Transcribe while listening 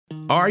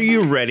Are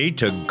you ready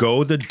to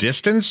go the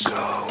distance?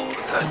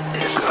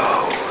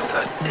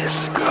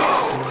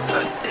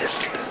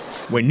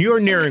 When you're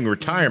nearing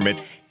retirement,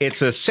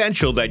 it's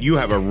essential that you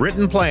have a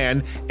written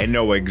plan and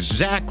know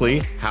exactly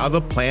how the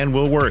plan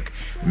will work.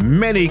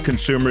 Many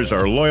consumers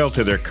are loyal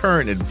to their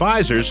current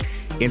advisors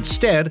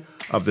instead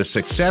of the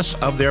success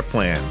of their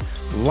plan.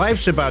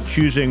 Life's about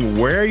choosing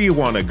where you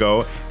want to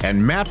go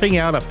and mapping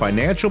out a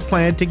financial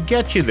plan to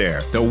get you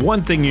there. The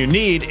one thing you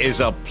need is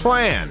a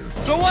plan.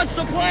 So what's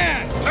the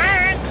plan? Plan?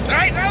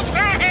 Right, no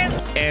plan.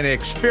 An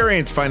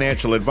experienced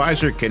financial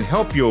advisor can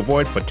help you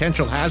avoid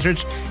potential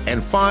hazards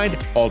and find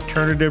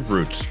alternative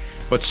routes.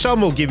 But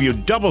some will give you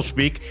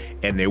doublespeak,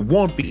 and they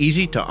won't be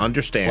easy to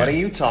understand. What are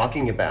you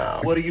talking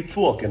about? What are you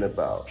talking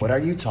about? What are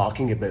you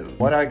talking about?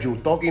 What are you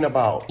talking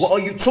about? What are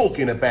you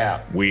talking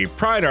about? We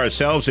pride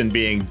ourselves in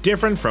being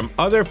different from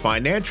other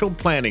financial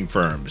planning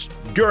firms.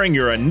 During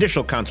your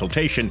initial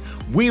consultation,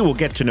 we will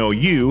get to know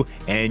you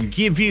and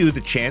give you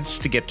the chance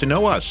to get to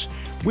know us.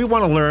 We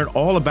want to learn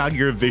all about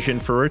your vision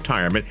for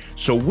retirement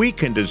so we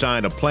can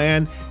design a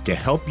plan to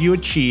help you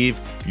achieve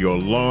your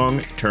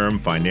long-term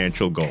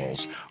financial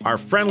goals. Our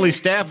friendly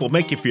staff will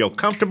make you feel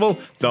comfortable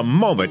the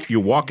moment you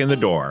walk in the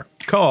door.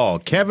 Call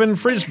Kevin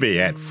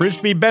Frisbee at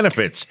Frisbee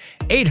Benefits,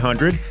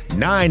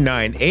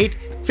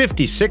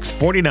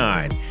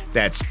 800-998-5649.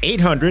 That's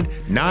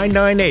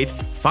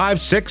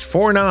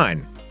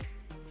 800-998-5649.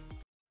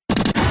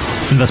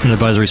 Investment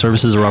advisory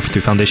services are offered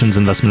through Foundations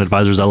Investment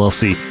Advisors,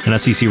 LLC, an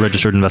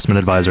SEC-registered investment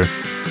advisor.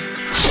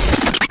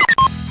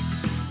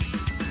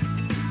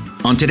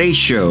 On today's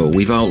show,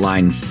 we've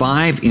outlined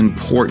 5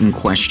 important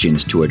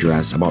questions to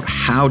address about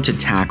how to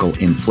tackle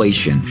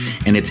inflation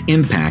and its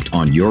impact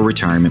on your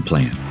retirement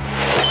plan.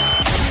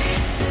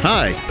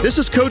 Hi, this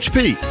is Coach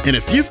Pete, and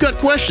if you've got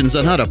questions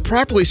on how to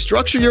properly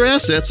structure your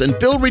assets and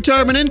build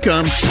retirement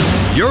income,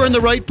 you're in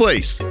the right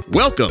place.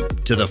 Welcome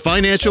to the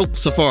Financial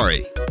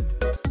Safari.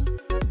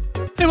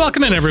 Hey,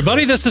 welcome in,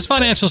 everybody. This is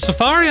Financial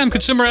Safari. I'm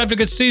consumer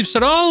advocate Steve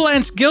Siddall.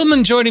 Lance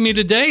Gilman joining me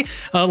today.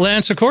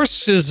 Lance, of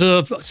course, is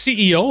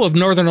CEO of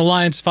Northern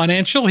Alliance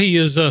Financial. He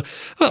is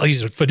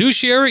he's a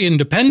fiduciary,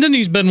 independent.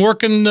 He's been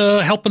working,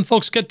 helping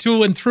folks get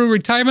to and through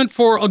retirement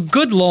for a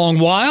good long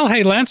while.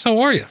 Hey, Lance, how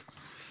are you?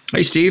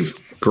 Hey, Steve.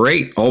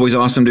 Great. Always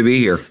awesome to be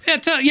here.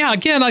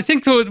 Again, I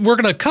think that we're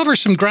going to cover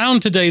some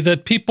ground today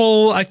that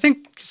people, I think,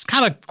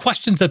 kind of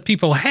questions that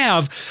people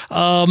have.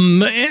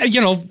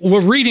 We're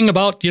reading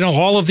about,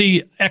 all of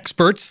the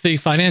experts, the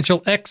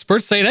financial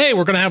experts saying, hey,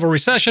 we're going to have a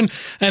recession.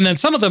 And then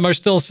some of them are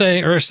still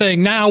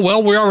saying now,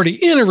 well, we're already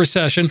in a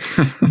recession.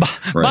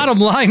 Right. Bottom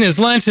line is,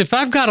 Lance, if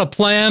I've got a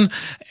plan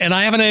and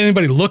I haven't had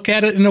anybody look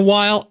at it in a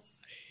while,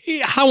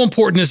 how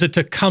important is it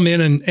to come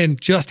in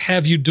and just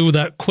have you do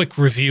that quick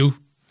review?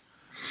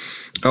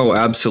 Oh,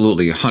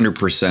 absolutely.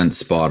 100%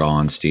 spot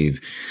on,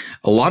 Steve.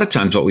 A lot of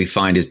times what we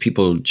find is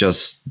people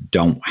just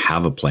don't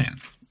have a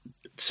plan.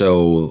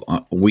 So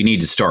we need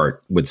to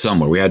start with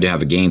somewhere. We had to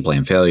have a game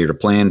plan. Failure to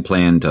plan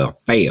to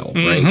fail,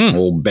 right?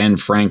 Old Ben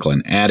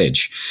Franklin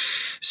adage.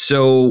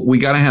 So we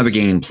got to have a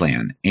game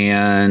plan.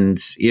 And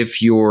if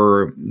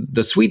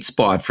the sweet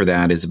spot for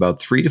that is about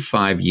 3 to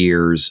 5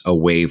 years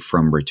away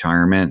from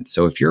retirement.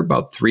 So if you're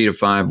about 3 to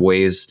 5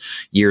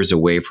 years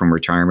away from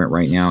retirement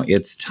right now,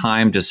 it's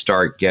time to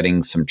start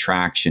getting some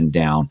traction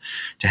down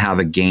to have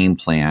a game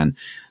plan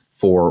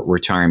for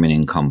retirement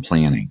income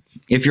planning.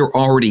 If you're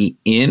already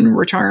in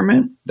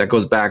retirement, that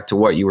goes back to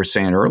what you were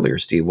saying earlier,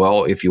 Steve.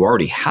 Well, if you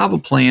already have a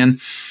plan,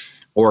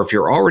 or if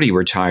you're already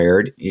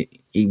retired,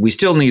 we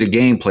still need a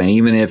game plan,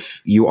 even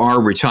if you are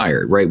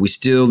retired, right? We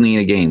still need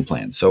a game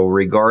plan. So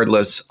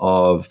regardless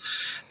of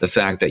the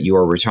fact that you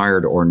are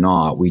retired or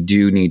not, we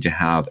do need to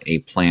have a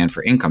plan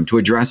for income to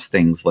address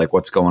things like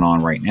what's going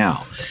on right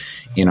now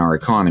in our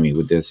economy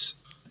with this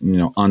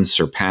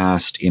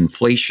unsurpassed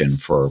inflation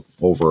for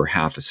over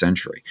half a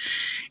century.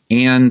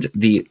 And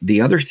the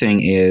other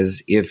thing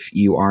is, if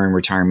you are in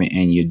retirement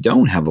and you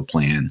don't have a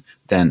plan,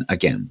 then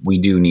again, we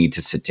do need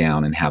to sit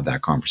down and have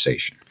that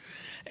conversation.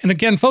 And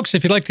again, folks,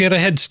 if you'd like to get a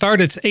head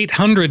start, it's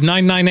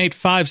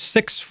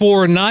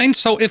 800-998-5649.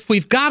 So if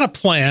we've got a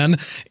plan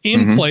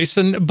in place,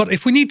 but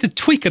if we need to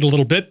tweak it a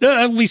little bit,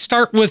 we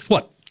start with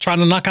what? Trying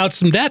to knock out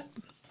some debt?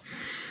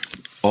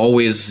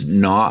 Always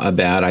not a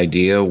bad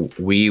idea.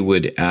 We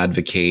would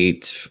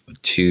advocate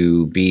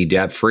to be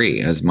debt-free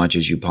as much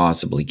as you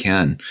possibly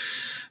can.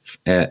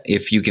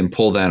 If you can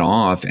pull that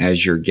off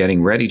as you're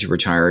getting ready to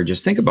retire,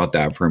 just think about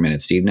that for a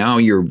minute, Steve. Now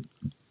you're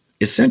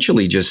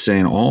essentially just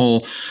saying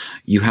all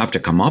you have to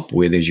come up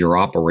with is your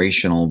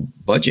operational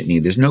budget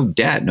need. There's no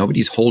debt.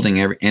 Nobody's holding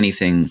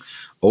anything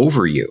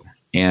over you.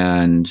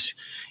 And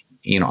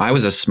I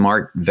was a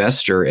Smart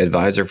Vestor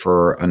advisor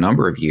for a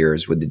number of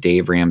years with the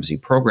Dave Ramsey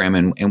program,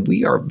 and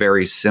we are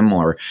very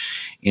similar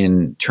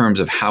in terms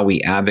of how we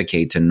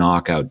advocate to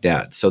knock out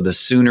debt. So the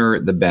sooner,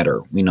 the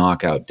better we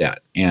knock out debt.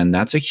 And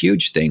that's a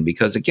huge thing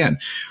because, again,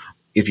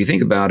 if you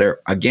think about it,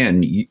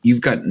 again,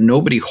 you've got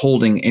nobody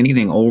holding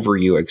anything over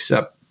you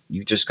except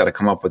you've just got to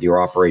come up with your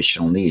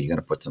operational need. You got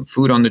to put some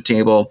food on the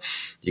table.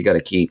 You got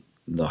to keep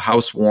the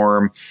house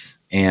warm.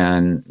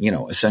 and,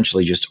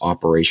 essentially just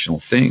operational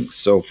things.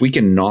 So if we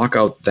can knock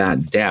out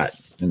that debt,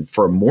 and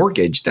for a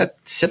mortgage,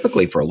 that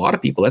typically for a lot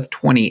of people, that's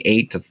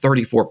 28 to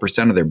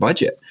 34% of their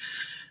budget.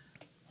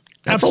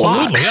 That's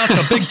Absolutely.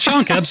 That's a big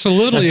chunk.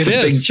 Absolutely. That's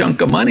a big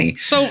chunk of money.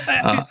 So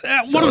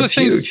one of the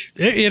things, huge.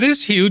 It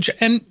is huge.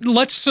 And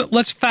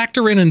let's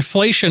factor in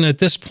inflation at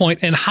this point.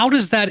 And how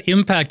does that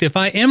impact, if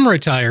I am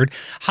retired,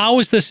 how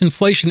is this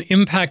inflation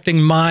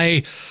impacting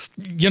my,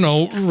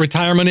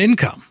 retirement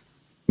income?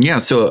 Yeah.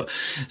 So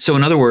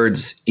in other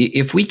words,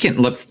 if we can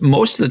look,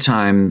 most of the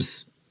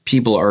times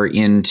people are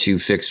into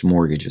fixed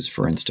mortgages,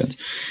 for instance.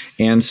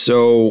 And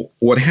so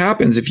what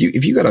happens if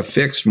you got a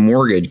fixed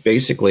mortgage,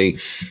 basically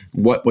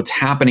what's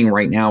happening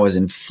right now is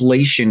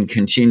inflation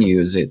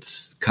continues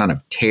its kind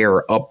of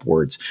tear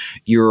upwards.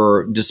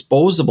 Your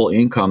disposable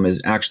income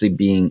is actually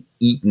being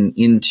eaten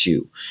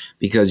into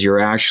because you're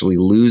actually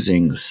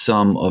losing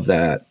some of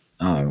that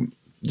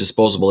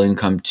disposable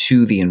income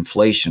to the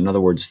inflation. In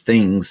other words,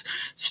 things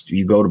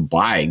you go to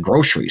buy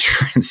groceries,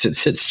 for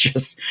instance, it's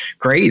just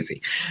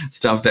crazy.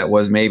 Stuff that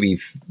was maybe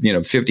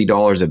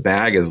 $50 a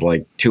bag is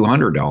like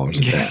 $200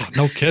 a bag.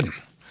 No kidding.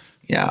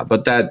 Yeah,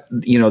 but that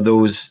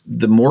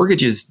the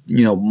mortgages,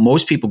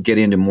 most people get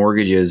into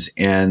mortgages,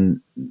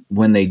 and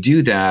when they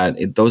do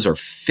that, those are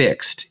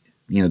fixed.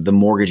 The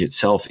mortgage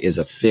itself is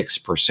a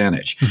fixed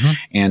percentage,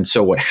 and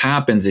so what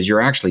happens is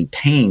you're actually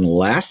paying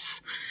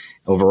less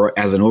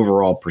as an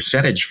overall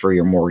percentage for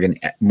your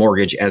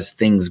mortgage as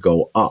things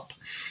go up.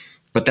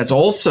 But that's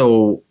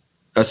also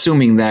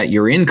assuming that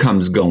your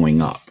income's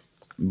going up.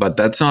 But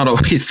that's not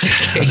always the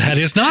case. That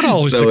is not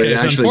always the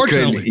case,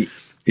 unfortunately.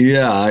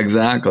 Yeah,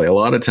 exactly. A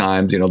lot of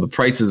times, the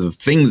prices of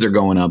things are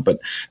going up, but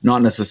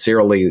not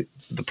necessarily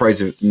the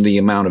price of the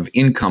amount of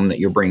income that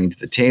you're bringing to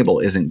the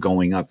table isn't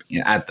going up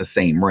at the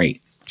same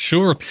rate.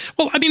 Sure.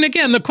 Well,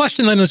 again, the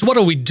question then is, what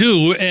do we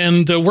do?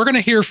 And we're going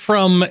to hear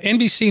from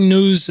NBC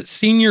News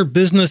senior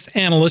business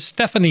analyst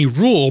Stephanie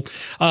Ruhle.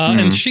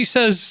 And she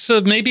says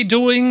maybe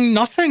doing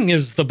nothing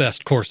is the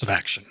best course of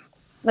action.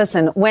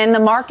 Listen, when the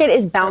market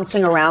is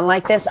bouncing around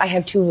like this, I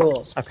have two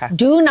rules. Okay.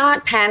 Do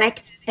not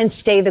panic and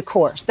stay the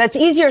course. That's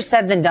easier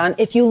said than done.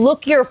 If you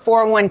look your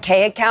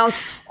 401k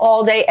accounts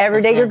all day,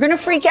 every day, you're going to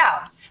freak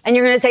out. And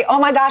you're going to say, oh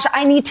my gosh,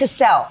 I need to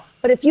sell.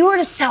 But if you were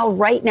to sell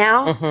right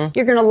now,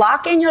 you're going to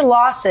lock in your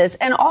losses.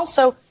 And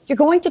also, you're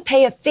going to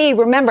pay a fee.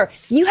 Remember,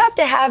 you have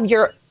to have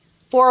your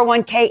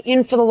 401k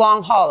in for the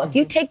long haul. If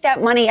you take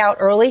that money out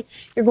early,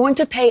 you're going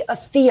to pay a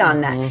fee on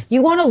that.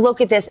 You want to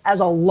look at this as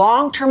a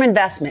long-term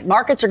investment.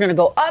 Markets are going to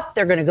go up.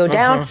 They're going to go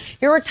down.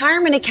 Your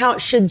retirement account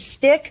should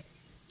stick.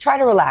 Try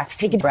to relax.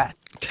 Take a breath.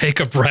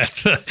 Take a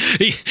breath.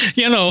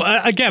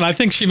 Again, I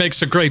think she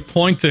makes a great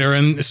point there.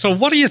 And so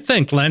what do you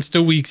think, Lance?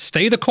 Do we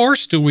stay the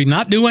course? Do we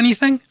not do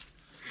anything?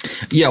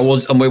 Yeah,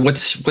 well, what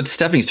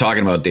Stephanie's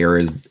talking about there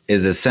is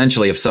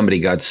essentially if somebody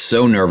got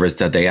so nervous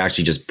that they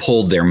actually just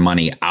pulled their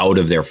money out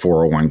of their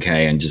 401k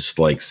and just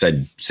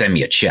said, send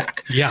me a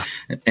check. Yeah.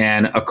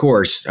 And of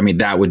course,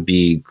 that would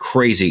be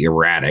crazy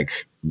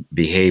erratic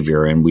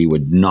behavior, and we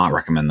would not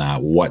recommend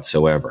that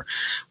whatsoever.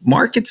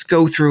 Markets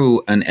go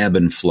through an ebb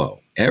and flow.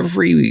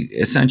 Every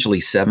essentially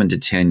 7 to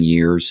 10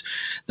 years,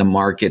 the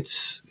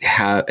markets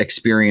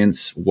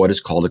experience what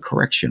is called a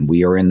correction.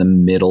 We are in the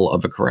middle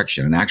of a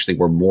correction. And actually,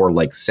 we're more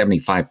like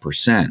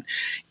 75%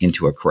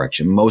 into a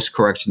correction. Most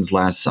corrections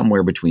last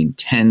somewhere between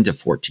 10 to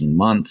 14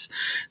 months.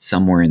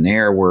 Somewhere in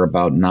there, we're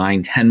about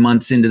 9-10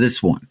 months into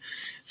this one.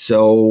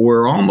 So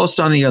we're almost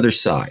on the other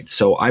side.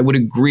 So I would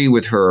agree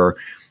with her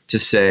to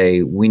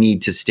say we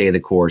need to stay the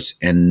course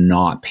and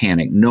not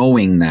panic,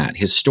 knowing that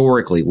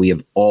historically we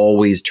have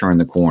always turned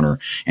the corner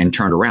and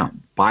turned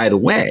around. By the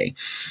way,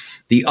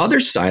 the other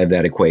side of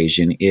that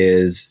equation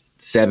is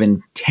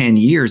 7-10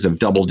 years of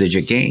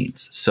double-digit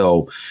gains.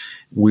 So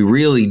we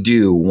really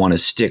do want to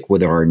stick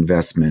with our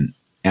investment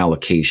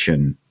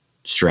allocation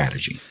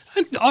strategy.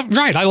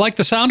 Right. I like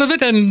the sound of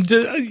it.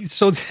 And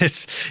so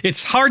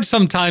it's hard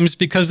sometimes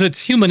because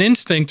it's human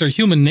instinct or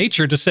human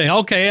nature to say,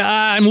 okay,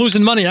 I'm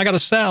losing money. I got to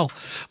sell.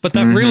 But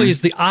that really is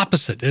the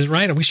opposite,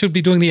 right? We should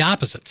be doing the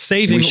opposite,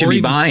 saving we should or be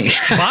even buying.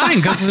 Buying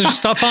because there's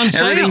stuff on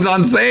sale. Everything's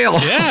on sale.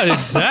 Yeah,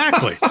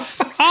 exactly.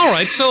 All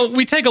right. So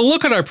we take a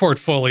look at our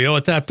portfolio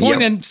at that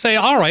point and say,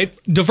 all right,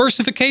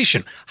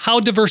 diversification.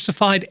 How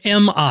diversified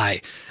am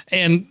I?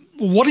 And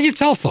what do you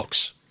tell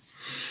folks?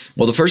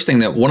 Well, the first thing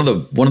that one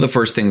of the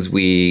first things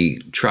we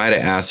try to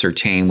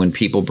ascertain when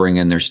people bring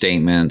in their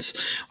statements,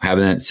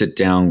 having that sit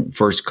down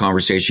first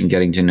conversation,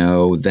 getting to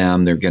know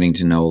them, they're getting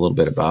to know a little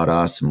bit about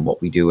us and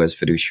what we do as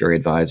fiduciary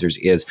advisors,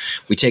 is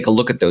we take a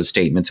look at those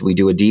statements and we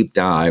do a deep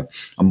dive,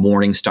 a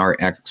Morningstar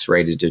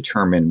X-ray to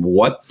determine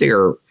what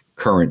their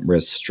current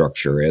risk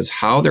structure is,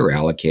 how they're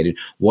allocated,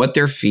 what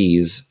their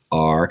fees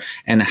are,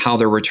 and how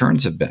their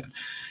returns have been.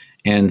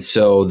 And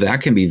so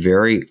that can be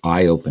very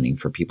eye-opening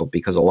for people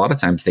because a lot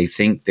of times they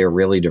think they're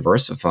really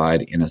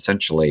diversified and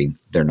essentially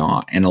they're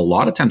not. And a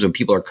lot of times when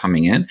people are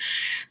coming in,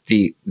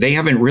 they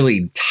haven't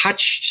really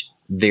touched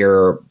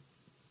their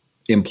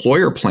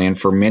employer plan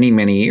for many,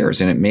 many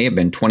years. And it may have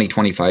been 20,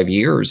 25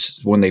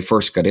 years when they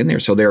first got in there.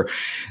 So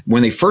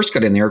when they first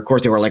got in there, of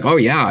course, they were like, oh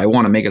yeah, I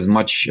want to make as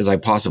much as I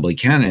possibly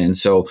can. And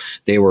so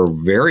they were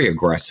very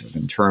aggressive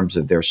in terms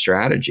of their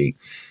strategy.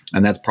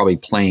 And that's probably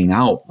playing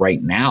out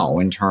right now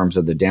in terms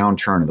of the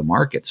downturn of the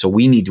market. So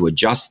we need to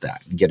adjust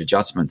that and get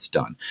adjustments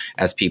done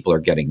as people are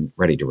getting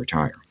ready to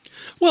retire.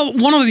 Well,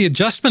 one of the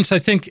adjustments, I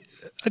think,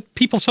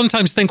 people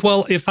sometimes think,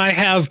 well, if I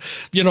have,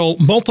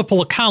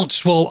 multiple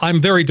accounts, well,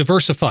 I'm very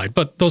diversified.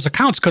 But those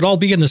accounts could all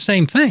be in the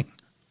same thing.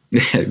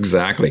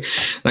 Exactly.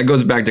 That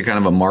goes back to kind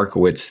of a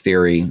Markowitz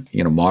theory,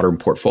 modern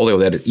portfolio,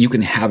 that you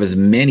can have as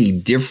many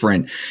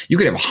different, you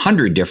could have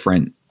 100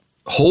 different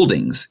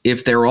holdings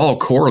if they're all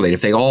correlated,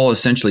 if they all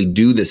essentially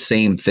do the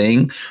same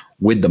thing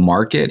with the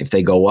market, if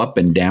they go up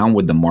and down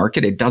with the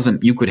market,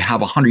 you could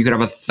have 100, you could have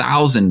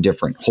 1,000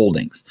 different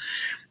holdings.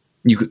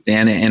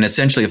 And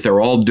essentially, if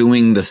they're all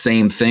doing the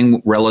same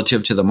thing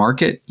relative to the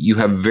market, you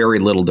have very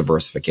little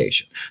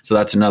diversification. So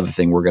that's another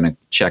thing we're going to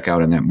check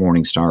out in that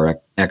Morningstar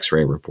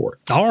X-ray report.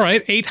 All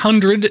right,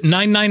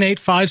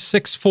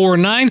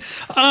 800-998-5649.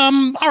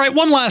 All right,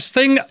 one last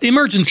thing,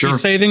 emergency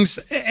savings.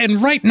 And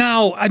right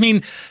now, I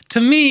mean, to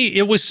me,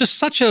 it was just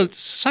such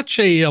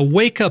a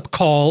wake-up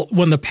call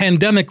when the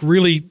pandemic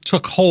really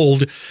took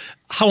hold,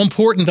 how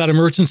important that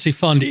emergency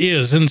fund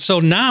is. And so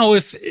now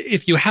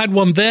if you had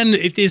one then,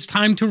 it is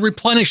time to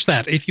replenish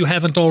that if you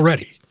haven't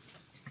already.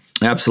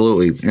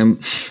 Absolutely. And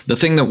the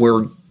thing that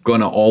we're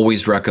going to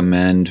always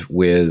recommend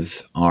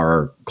with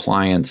our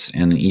clients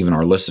and even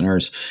our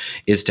listeners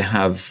is to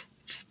have,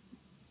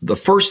 the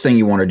first thing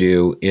you want to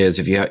do is,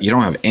 if you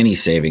don't have any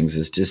savings,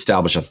 is to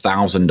establish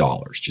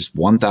 $1,000, just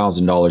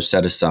 $1,000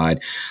 set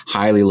aside,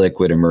 highly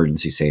liquid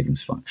emergency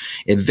savings fund.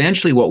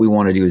 Eventually, what we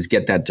want to do is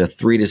get that to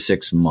 3 to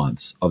 6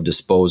 months of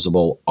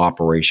disposable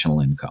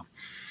operational income.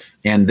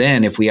 And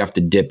then if we have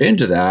to dip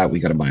into that, we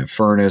got to buy a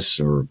furnace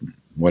or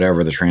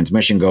whatever the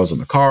transmission goes in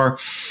the car.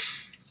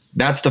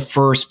 That's the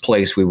first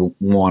place we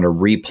want to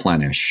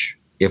replenish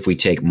if we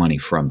take money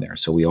from there.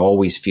 So we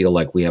always feel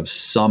like we have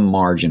some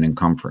margin and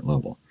comfort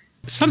level.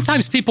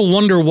 Sometimes people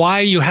wonder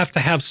why you have to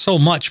have so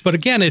much, but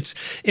again, it's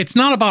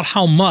not about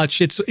how much,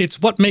 it's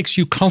what makes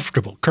you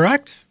comfortable,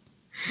 correct?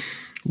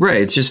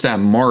 Right, it's just that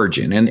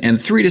margin.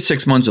 And 3 to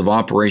 6 months of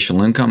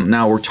operational income.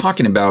 Now we're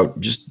talking about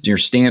just your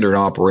standard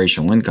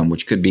operational income,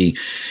 which could be,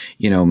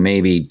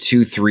 maybe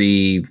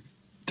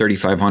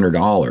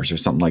 $3,500 or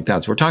something like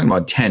that. So we're talking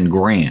about 10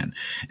 grand,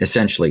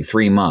 essentially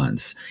 3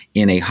 months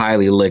in a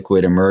highly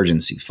liquid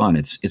emergency fund.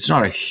 It's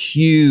not a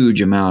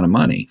huge amount of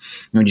money.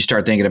 When you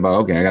start thinking about,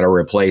 okay, I got to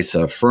replace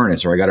a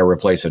furnace or I got to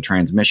replace a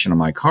transmission on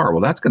my car,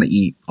 well, that's going to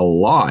eat a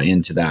lot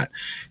into that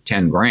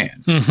 10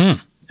 grand. Mm-hmm.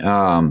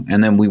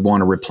 And then we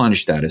want to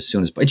replenish that as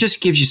soon as, it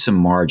just gives you some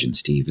margin,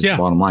 Steve, is the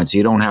bottom line. So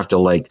you don't have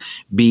to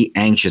be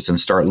anxious and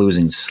start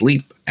losing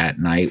sleep at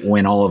night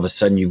when all of a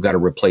sudden you've got to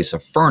replace a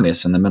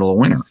furnace in the middle of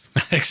winter.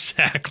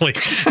 Exactly.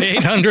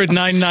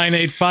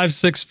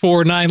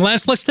 800-998-5649.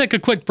 Lance, let's take a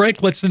quick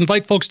break. Let's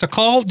invite folks to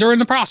call during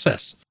the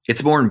process.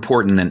 It's more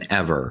important than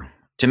ever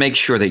to make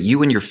sure that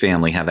you and your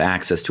family have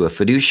access to a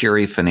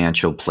fiduciary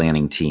financial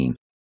planning team.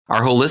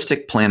 Our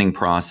holistic planning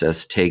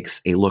process takes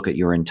a look at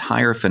your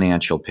entire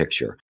financial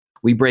picture.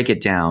 We break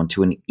it down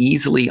to an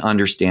easily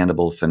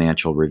understandable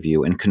financial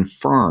review and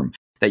confirm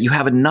that you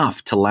have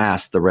enough to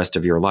last the rest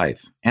of your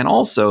life, and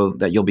also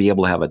that you'll be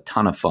able to have a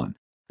ton of fun.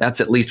 That's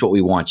at least what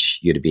we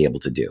want you to be able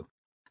to do.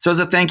 So as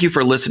a thank you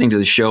for listening to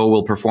the show,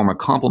 we'll perform a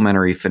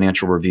complimentary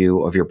financial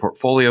review of your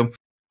portfolio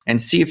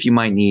and see if you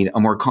might need a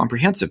more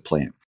comprehensive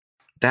plan.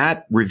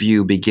 That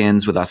review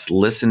begins with us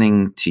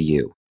listening to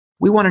you.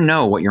 We want to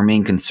know what your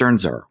main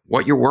concerns are,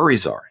 what your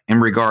worries are in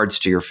regards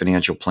to your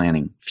financial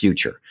planning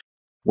future.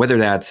 Whether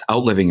that's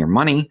outliving your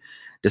money,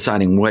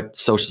 deciding what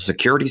Social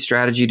Security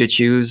strategy to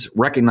choose,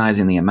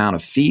 recognizing the amount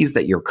of fees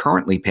that you're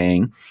currently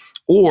paying,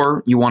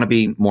 or you want to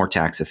be more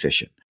tax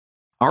efficient.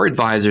 Our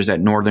advisors at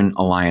Northern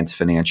Alliance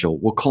Financial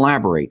will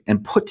collaborate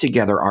and put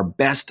together our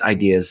best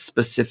ideas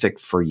specific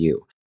for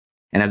you.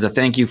 And as a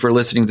thank you for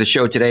listening to the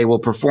show today, we'll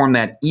perform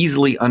that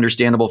easily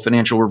understandable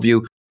financial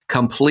review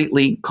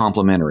completely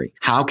complimentary.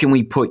 How can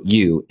we put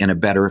you in a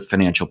better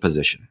financial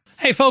position?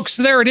 Hey, folks,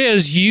 there it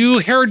is.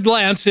 You heard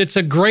Lance. It's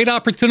a great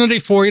opportunity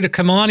for you to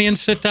come on in,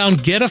 sit down,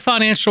 get a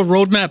financial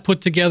roadmap put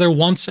together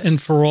once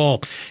and for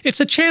all. It's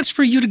a chance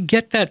for you to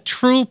get that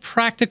true,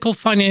 practical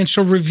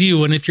financial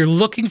review. And if you're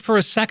looking for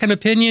a second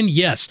opinion,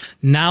 yes,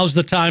 now's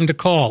the time to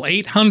call.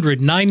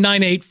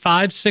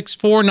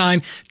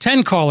 800-998-5649.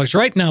 10 callers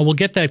right now will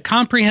get that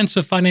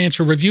comprehensive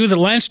financial review that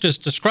Lance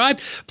just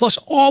described, plus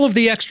all of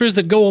the extras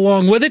that go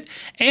along with it.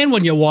 And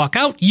when you walk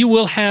out, you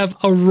will have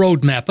a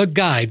roadmap, a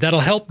guide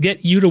that'll help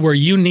get you to where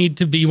you need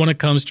to be when it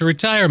comes to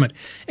retirement.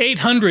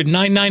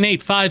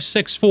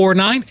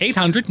 800-998-5649.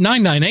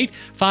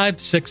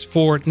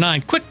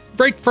 800-998-5649. Quick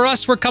break for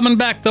us. We're coming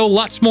back, though.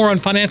 Lots more on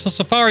Financial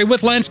Safari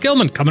with Lance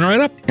Gilman coming right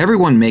up.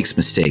 Everyone makes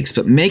mistakes,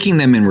 but making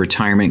them in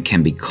retirement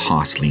can be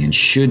costly and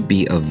should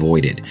be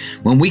avoided.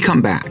 When we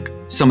come back,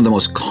 some of the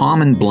most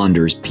common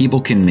blunders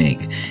people can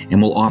make,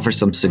 and we'll offer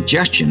some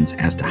suggestions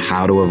as to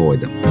how to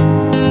avoid them.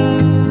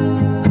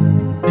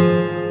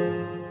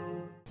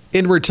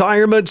 In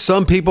retirement,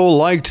 some people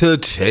like to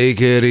take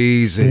it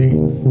easy.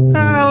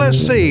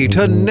 Let's see,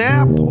 to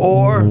nap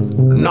or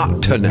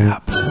not to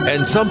nap.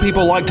 And some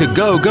people like to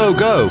go, go,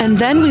 go. And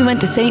then we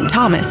went to St.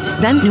 Thomas,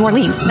 then New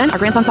Orleans, then our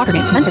grandson's soccer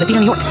game, then for the Theater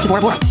New York to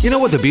Bora Bora. You know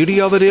what the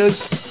beauty of it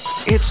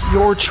is? It's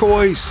your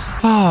choice.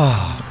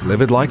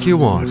 Live it like you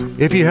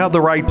want. If you have the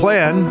right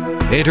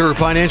plan, enter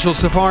Financial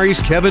Safari's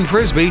Kevin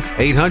Frisby,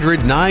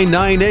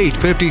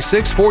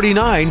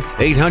 800-998-5649,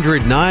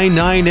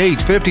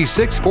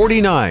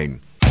 800-998-5649.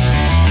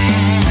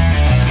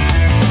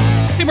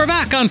 Hey, we're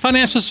back on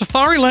Financial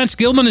Safari. Lance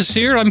Gilman is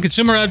here. I'm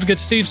consumer advocate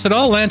Steve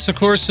Siddall. Lance, of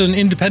course, an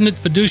independent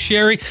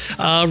fiduciary,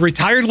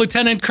 retired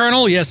lieutenant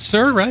colonel. Yes,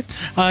 sir. Right.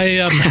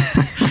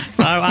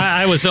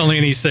 I was only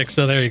an E6,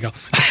 so there you go.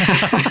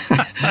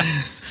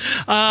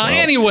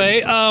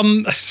 Anyway,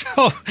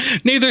 so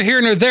neither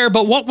here nor there,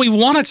 but what we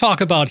want to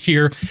talk about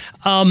here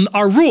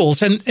are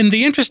rules. And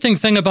the interesting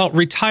thing about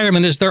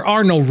retirement is there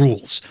are no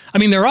rules. I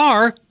mean,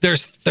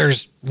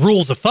 there's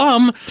rules of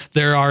thumb,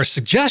 there are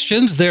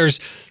suggestions, there's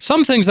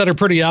some things that are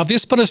pretty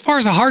obvious, but as far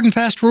as a hard and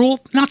fast rule,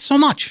 not so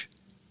much.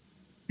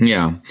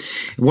 Yeah.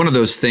 One of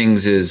those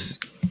things is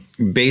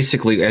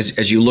basically,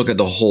 as you look at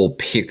the whole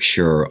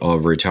picture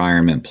of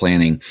retirement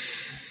planning,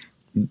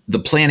 the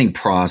planning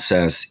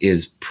process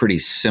is pretty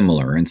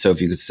similar. And so if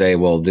you could say,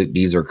 well,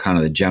 these are kind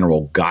of the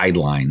general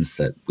guidelines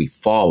that we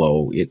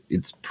follow,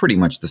 it's pretty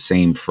much the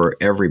same for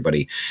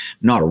everybody.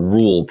 Not a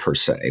rule per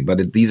se,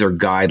 but these are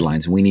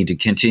guidelines. And we need to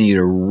continue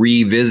to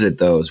revisit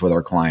those with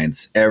our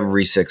clients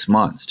every 6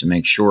 months to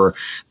make sure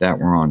that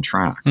we're on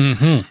track.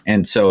 Mm-hmm.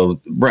 And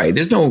so, right,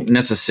 there's no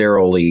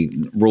necessarily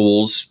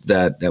rules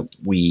that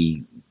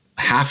we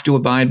have to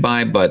abide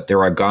by, but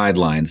there are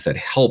guidelines that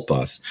help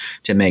us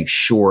to make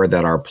sure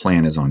that our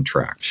plan is on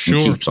track and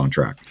keeps on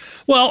track.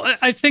 Well,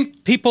 I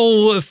think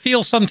people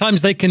feel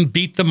sometimes they can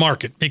beat the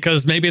market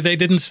because maybe they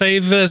didn't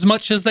save as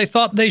much as they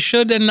thought they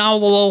should, and now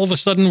all of a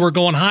sudden we're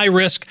going high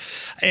risk.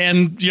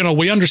 And,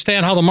 we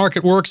understand how the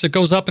market works. It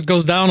goes up, it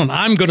goes down, and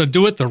I'm going to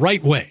do it the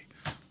right way.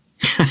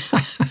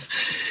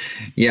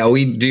 Yeah,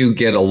 we do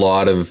get a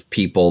lot of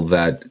people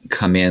that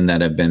come in that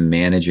have been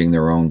managing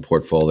their own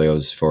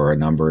portfolios for a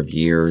number of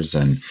years,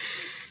 and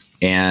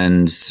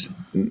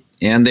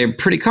they're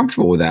pretty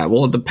comfortable with that.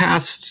 Well, the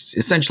past,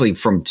 essentially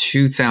from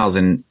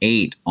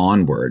 2008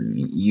 onward,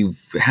 you've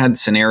had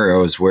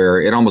scenarios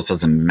where it almost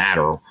doesn't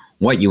matter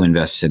what you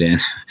invested in.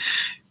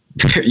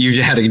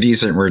 You had a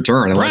decent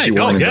return unless you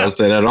weren't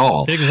invested at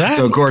all. Exactly.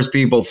 So of course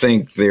people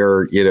think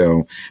they're,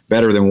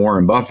 better than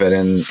Warren Buffett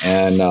and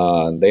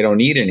they don't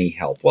need any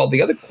help. Well,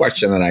 the other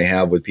question that I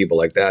have with people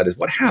like that is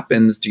what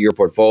happens to your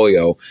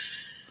portfolio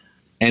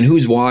and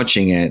who's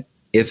watching it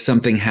if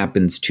something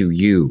happens to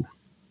you?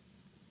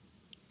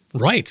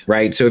 Right.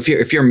 Right. So if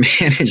you're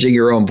managing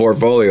your own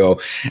portfolio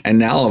and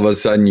now all of a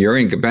sudden you're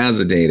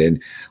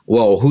incapacitated,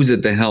 well, who's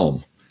at the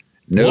helm?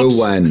 No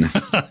one,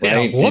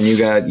 right? And you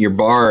got your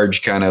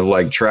barge kind of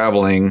like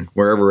traveling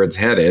wherever it's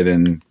headed,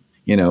 and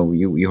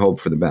you hope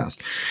for the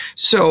best.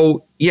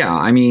 So yeah,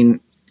 I mean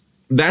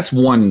that's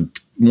one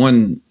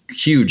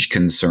huge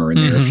concern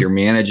there. Mm-hmm. If you're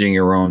managing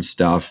your own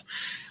stuff,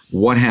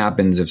 what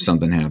happens if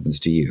something happens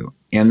to you?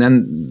 And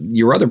then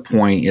your other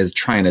point is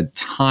trying to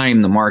time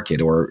the market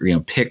or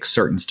pick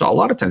certain stocks. A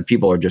lot of times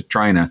people are just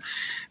trying to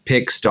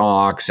pick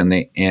stocks and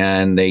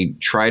they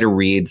try to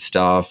read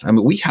stuff. I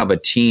mean, we have a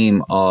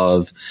team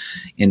of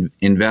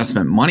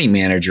investment money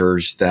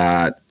managers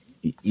that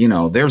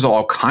there's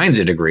all kinds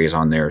of degrees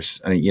on there.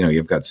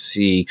 You've got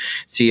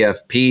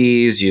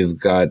CFPs, you've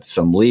got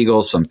some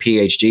legal, some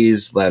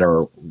PhDs that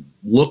are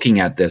looking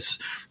at this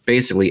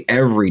basically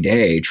every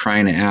day,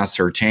 trying to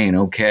ascertain,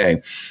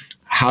 okay,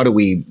 how do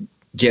we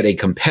get a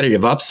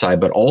competitive upside,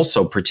 but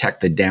also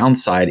protect the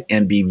downside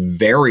and be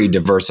very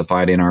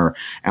diversified in our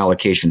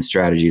allocation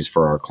strategies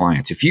for our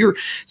clients. If you're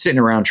sitting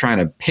around trying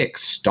to pick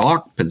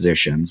stock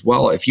positions,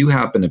 well, if you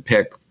happen to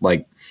pick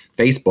like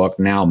Facebook,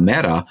 now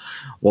Meta,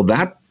 well,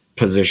 that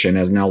position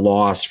has now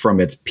lost from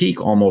its peak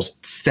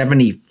almost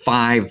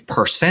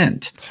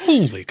 75%.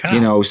 Holy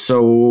cow.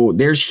 So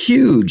there's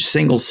huge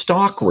single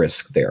stock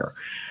risk there.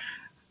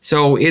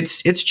 So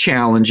it's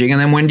challenging. And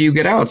then when do you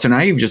get out? So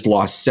now you've just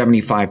lost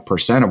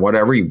 75% of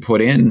whatever you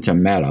put into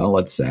Meta,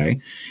 let's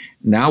say.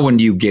 Now when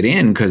do you get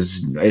in?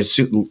 Because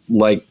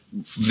like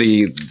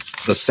the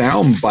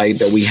sound bite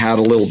that we had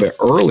a little bit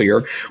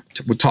earlier,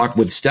 we talked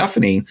with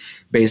Stephanie,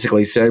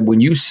 basically said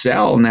when you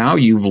sell, now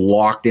you've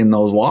locked in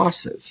those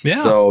losses.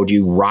 Yeah. So do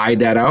you ride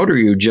that out or are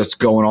you just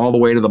going all the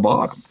way to the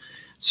bottom?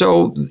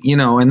 So,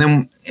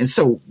 and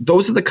so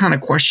those are the kind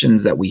of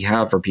questions that we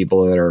have for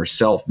people that are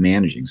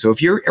self-managing. So if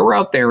you're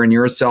out there and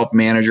you're a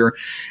self-manager,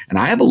 and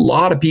I have a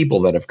lot of people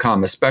that have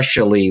come,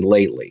 especially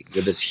lately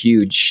with this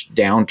huge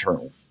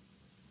downturn,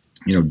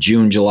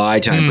 June, July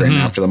timeframe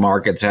after the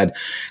markets had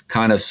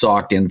kind of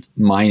socked in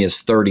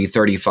minus 30,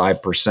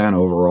 35%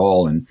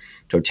 overall in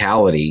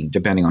totality,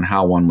 depending on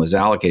how one was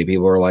allocated.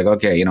 People were like,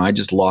 okay, I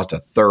just lost a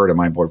third of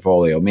my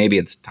portfolio. Maybe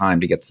it's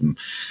time to get some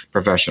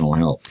professional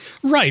help.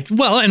 Right.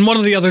 Well, and one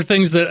of the other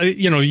things that,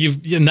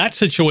 you've in that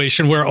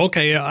situation where,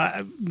 okay,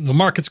 the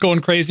market's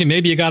going crazy,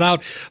 maybe you got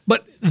out,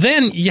 but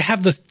then you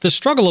have the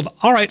struggle of,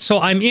 all right, so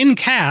I'm in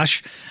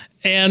cash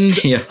and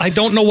I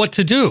don't know what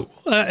to do.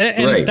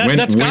 And right.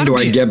 When do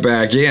I get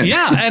back in?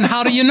 Yeah. And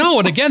how do you know?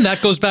 And again,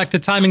 that goes back to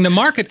timing the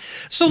market.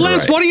 So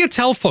Lance, what do you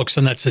tell folks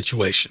in that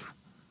situation?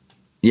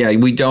 Yeah,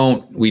 we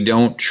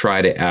don't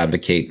try to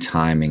advocate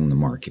timing the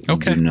market. We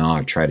do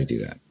not try to do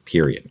that,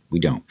 period. We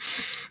don't.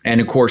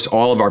 And of course,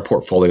 all of our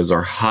portfolios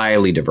are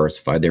highly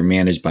diversified. They're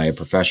managed by a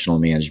professional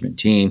management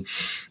team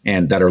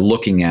and that are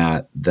looking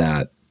at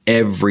that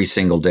every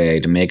single day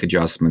to make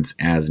adjustments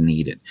as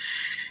needed.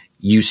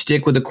 You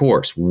stick with the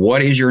course.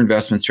 What is your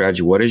investment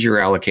strategy? What is your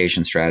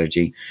allocation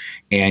strategy?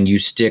 And you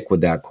stick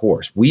with that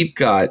course.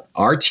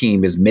 Our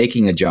team is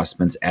making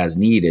adjustments as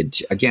needed,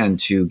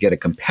 to get a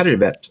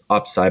competitive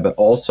upside, but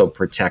also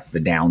protect the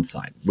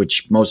downside,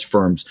 which most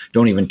firms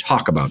don't even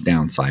talk about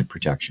downside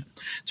protection.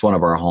 It's one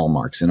of our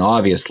hallmarks. And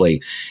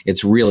obviously,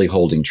 it's really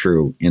holding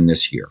true in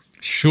this year.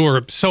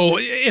 Sure. So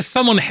if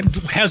someone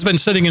has been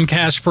sitting in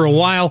cash for a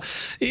while,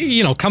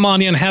 come on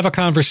in, have a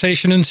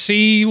conversation and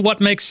see what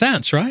makes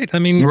sense, right? I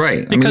mean,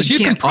 right. Because you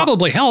can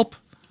probably help.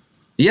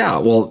 Yeah.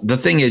 Well, the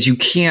thing is, you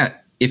can't,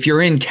 if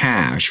you're in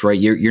cash, right,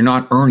 you're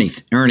not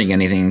earning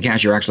anything in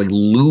cash. You're actually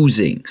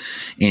losing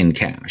in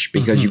cash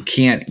because you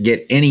can't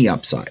get any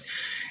upside.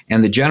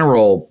 And the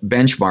general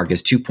benchmark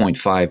is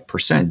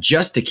 2.5%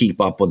 just to keep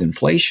up with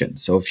inflation.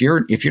 So if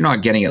you're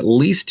not getting at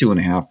least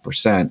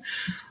 2.5%,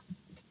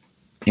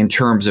 in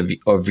terms of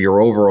your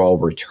overall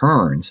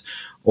returns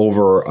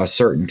over a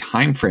certain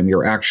time frame,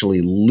 you're actually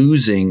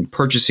losing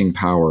purchasing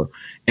power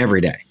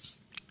every day.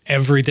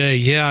 Every day.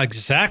 Yeah,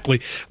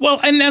 exactly. Well,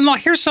 and then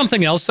here's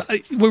something else.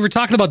 We were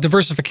talking about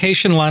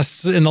diversification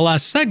in the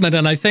last segment,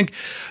 and I think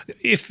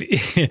if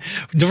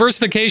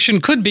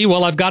diversification could be,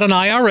 well, I've got an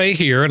IRA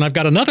here, and I've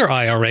got another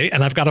IRA,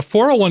 and I've got a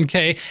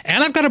 401k,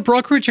 and I've got a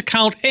brokerage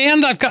account,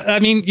 and I've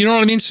got, you know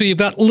what I mean? So you've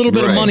got a little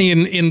bit of money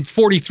in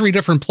 43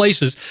 different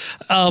places.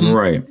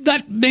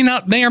 That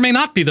may or may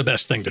not be the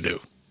best thing to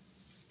do.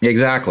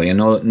 Exactly. And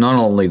not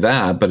only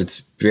that, but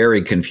it's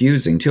very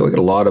confusing too. I get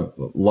a lot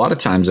of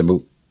times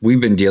we've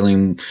been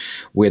dealing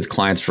with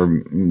clients for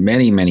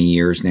many, many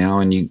years now.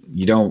 And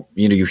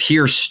you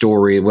hear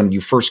story when you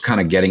first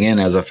kind of getting in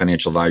as a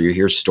financial advisor, you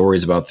hear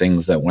stories about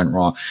things that went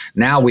wrong.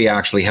 Now we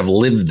actually have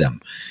lived them,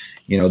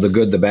 the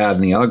good, the bad,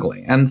 and the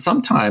ugly. And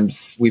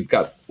sometimes we've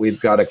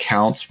got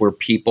accounts where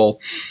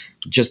people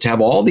just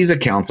have all these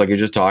accounts like you're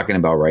just talking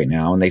about right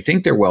now, and they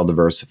think they're well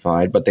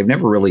diversified, but they've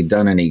never really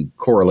done any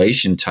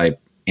correlation type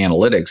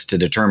analytics to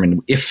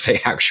determine if they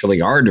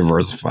actually are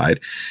diversified.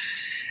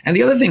 And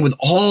the other thing with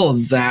all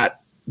of that,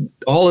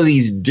 all of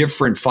these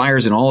different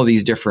fires and all of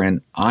these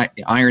different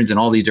irons and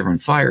all these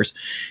different fires,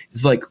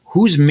 is like,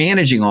 who's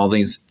managing all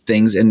these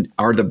things, and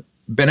are the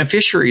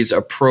beneficiaries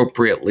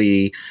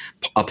appropriately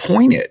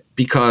appointed?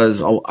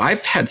 Because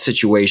I've had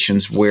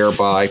situations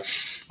whereby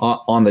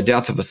on the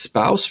death of a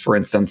spouse, for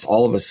instance,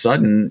 all of a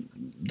sudden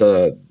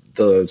the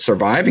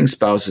surviving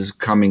spouse is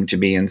coming to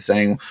me and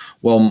saying,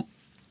 well,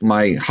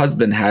 my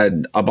husband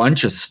had a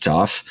bunch of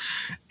stuff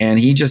and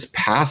he just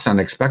passed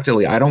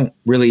unexpectedly. I don't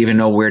really even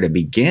know where to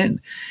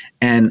begin.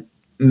 And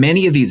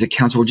many of these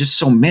accounts were just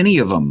so many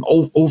of them,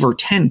 over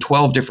 10,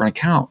 12 different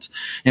accounts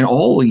in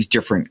all these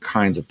different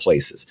kinds of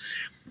places.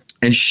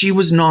 And she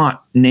was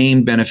not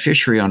named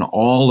beneficiary on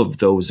all of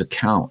those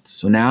accounts.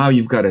 So now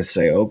you've got to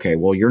say, okay,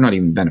 well, you're not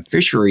even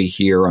beneficiary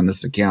here on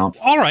this account.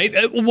 All right.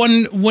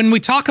 When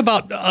we talk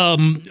about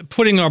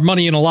putting our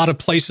money in a lot of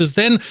places,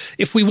 then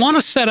if we want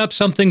to set up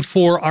something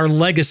for our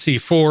legacy,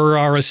 for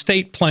our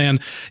estate plan,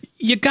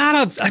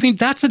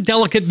 that's a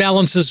delicate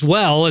balance as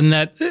well. And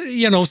that,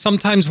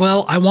 sometimes,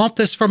 well, I want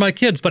this for my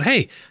kids, but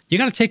hey, you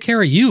got to take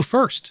care of you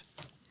first.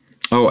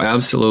 Oh,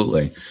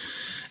 absolutely.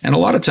 And a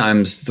lot of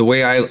times the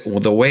way I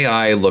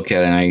look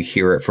at it, and I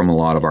hear it from a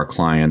lot of our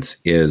clients,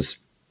 is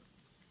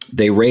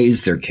they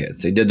raised their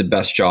kids. They did the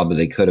best job that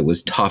they could. It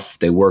was tough.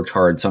 They worked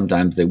hard.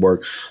 Sometimes they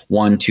worked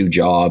 1-2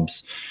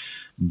 jobs,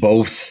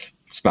 both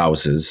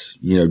spouses,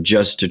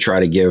 just to try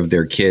to give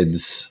their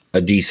kids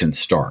a decent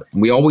start.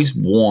 And we always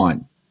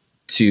want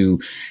to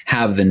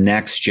have the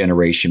next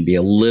generation be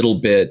a little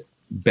bit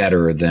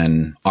better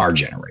than our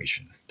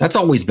generation. That's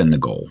always been the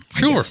goal.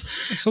 Sure.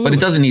 Absolutely. But it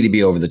doesn't need to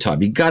be over the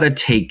top. You got to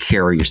take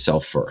care of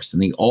yourself first.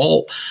 And the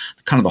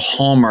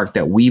hallmark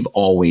that we've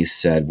always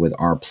said with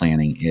our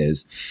planning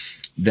is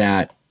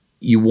that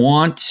you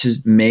want to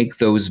make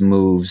those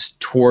moves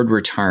toward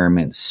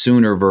retirement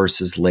sooner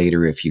versus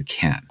later if you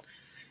can.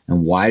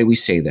 And why do we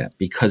say that?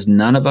 Because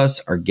none of us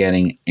are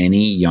getting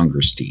any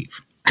younger, Steve.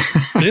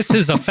 This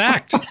is a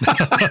fact.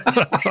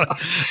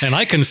 And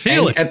I can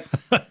feel it.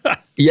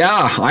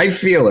 Yeah, I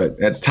feel it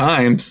at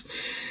times.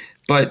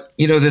 But,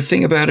 the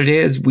thing about it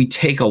is we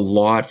take a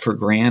lot for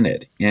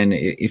granted. And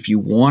if you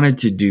wanted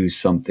to do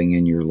something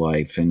in your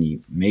life and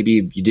you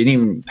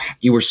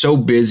were so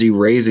busy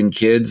raising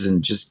kids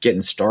and just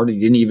getting started,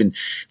 you didn't even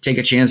take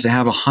a chance to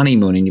have a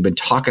honeymoon, and you've been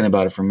talking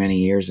about it for many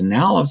years. And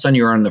now all of a sudden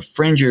you're on the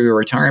fringe of your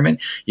retirement.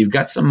 You've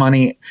got some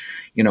money,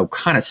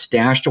 kind of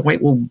stashed away.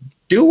 Well,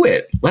 do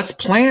it. Let's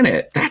plan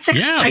it. That's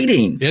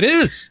exciting. Yeah, it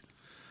is.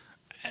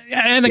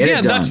 And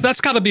again,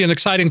 that's got to be an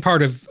exciting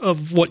part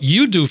of what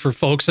you do for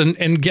folks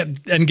and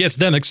gets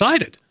them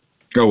excited.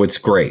 Oh, it's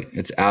great.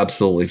 It's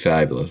absolutely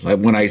fabulous.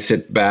 When I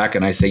sit back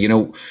and I say,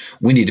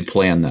 we need to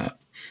plan that.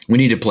 We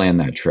need to plan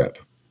that trip.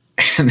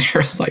 And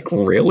they're like,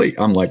 really?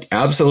 I'm like,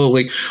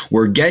 absolutely.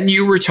 We're getting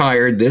you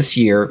retired this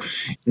year.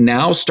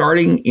 Now,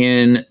 starting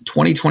in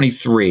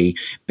 2023,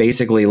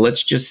 basically,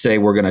 let's just say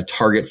we're going to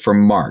target for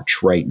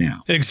March right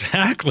now.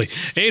 Exactly.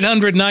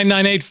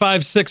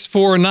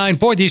 800-998-5649.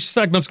 Boy, these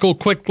segments go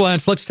quick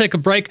glance. Let's take a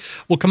break.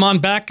 We'll come on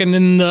back and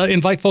then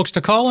invite folks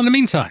to call in the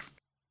meantime.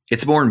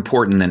 It's more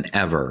important than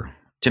ever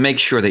to make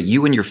sure that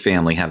you and your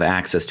family have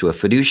access to a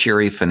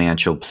fiduciary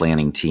financial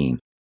planning team.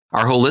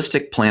 Our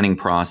holistic planning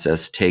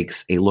process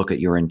takes a look at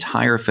your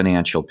entire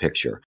financial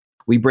picture.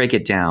 We break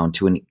it down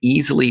to an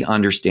easily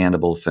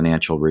understandable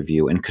financial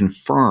review and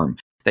confirm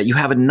that you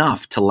have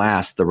enough to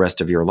last the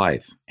rest of your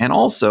life, and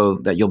also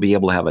that you'll be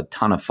able to have a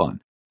ton of fun.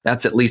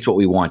 That's at least what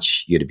we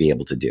want you to be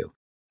able to do.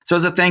 So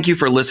as a thank you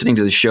for listening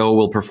to the show,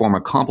 we'll perform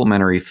a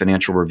complimentary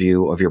financial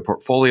review of your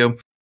portfolio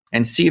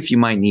and see if you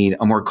might need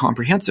a more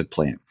comprehensive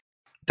plan.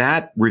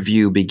 That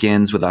review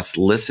begins with us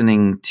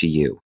listening to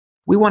you.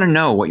 We want to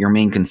know what your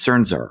main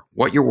concerns are,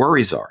 what your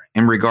worries are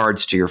in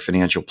regards to your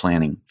financial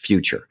planning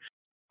future.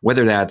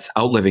 Whether that's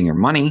outliving your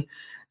money,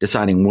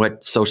 deciding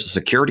what Social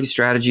Security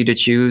strategy to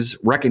choose,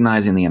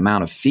 recognizing the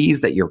amount of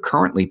fees that you're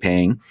currently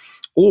paying,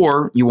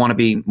 or you want to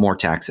be more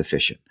tax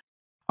efficient.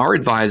 Our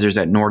advisors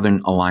at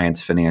Northern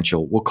Alliance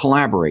Financial will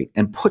collaborate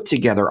and put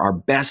together our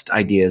best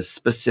ideas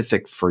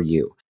specific for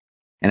you.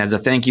 And as a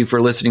thank you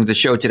for listening to the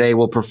show today,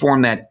 we'll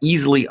perform that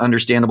easily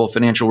understandable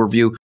financial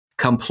review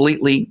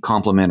completely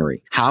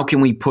complimentary. How can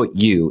we put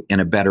you in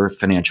a better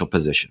financial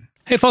position?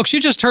 Hey, folks, you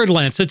just heard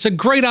Lance. It's a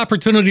great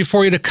opportunity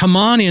for you to come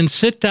on in,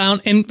 sit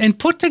down, and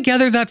put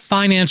together that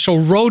financial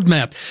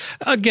roadmap.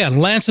 Again,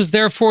 Lance is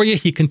there for you.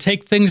 He can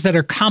take things that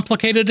are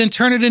complicated and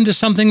turn it into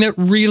something that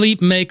really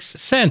makes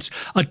sense.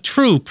 A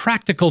true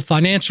practical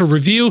financial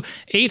review,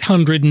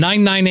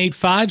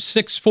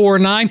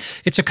 800-998-5649.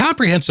 It's a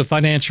comprehensive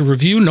financial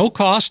review, no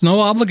cost,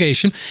 no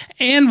obligation.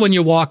 And when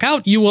you walk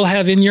out, you will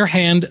have in your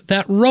hand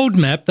that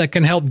roadmap that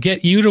can help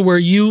get you to where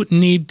you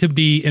need to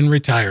be in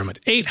retirement.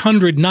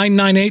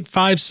 800-998-5649.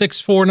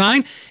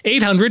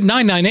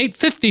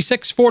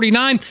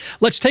 800-998-5649.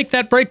 Let's take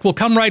that break. We'll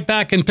come right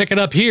back and pick it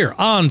up here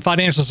on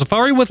Financial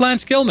Safari with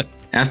Lance Gilman.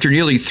 After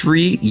nearly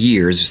 3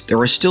 years, there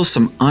are still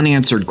some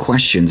unanswered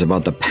questions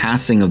about the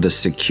passing of the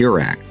Secure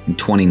Act in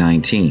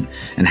 2019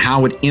 and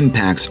how it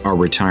impacts our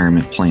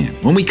retirement plan.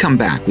 When we come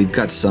back, we've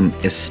got some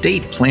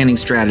estate planning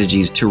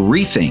strategies to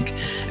rethink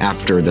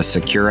after the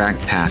Secure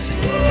Act passing.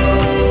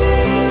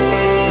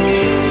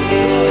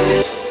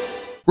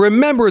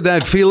 Remember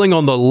that feeling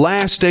on the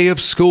last day of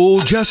school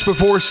just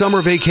before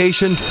summer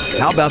vacation?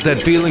 How about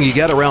that feeling you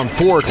get around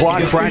 4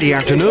 o'clock Friday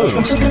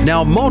afternoons?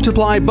 Now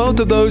multiply both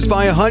of those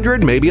by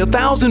 100, maybe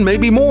 1,000,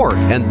 maybe more.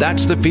 And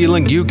that's the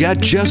feeling you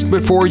get just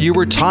before you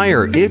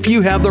retire if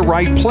you have the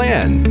right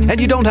plan.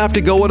 And you don't have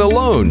to go it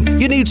alone.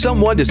 You need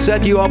someone to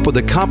set you up with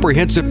a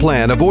comprehensive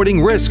plan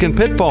avoiding risk and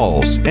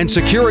pitfalls and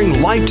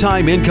securing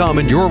lifetime income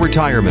in your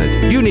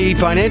retirement. You need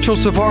Financial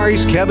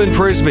Safari's Kevin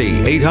Frisby,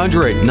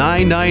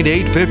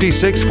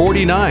 800-998-5649.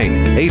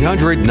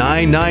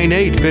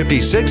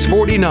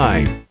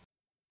 800-998-5649.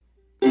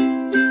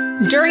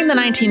 During the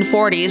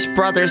 1940s,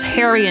 brothers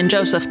Harry and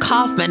Joseph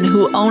Kaufman,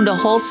 who owned a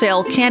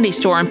wholesale candy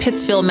store in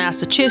Pittsfield,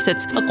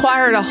 Massachusetts,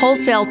 acquired a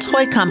wholesale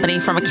toy company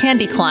from a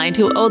candy client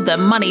who owed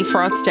them money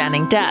for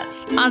outstanding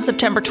debts. On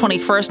September 21,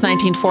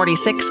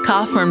 1946,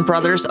 Kaufman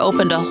Brothers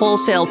opened a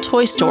wholesale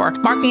toy store,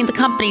 marking the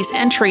company's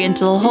entry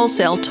into the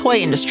wholesale toy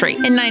industry.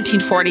 In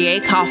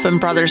 1948, Kaufman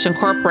Brothers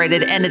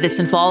Incorporated ended its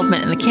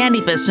involvement in the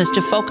candy business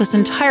to focus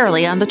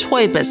entirely on the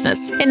toy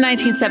business. In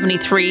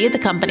 1973, the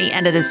company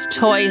ended its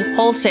toy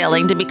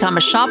wholesaling to become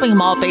a shopping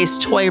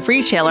mall-based toy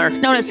retailer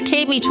known as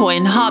KB Toy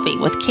and Hobby,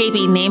 with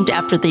KB named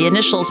after the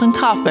initials in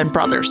Kaufman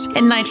Brothers.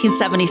 In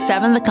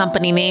 1977, the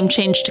company name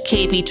changed to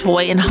KB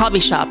Toy and Hobby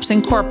Shops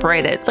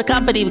Incorporated. The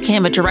company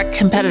became a direct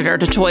competitor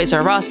to Toys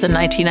R Us in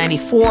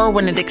 1994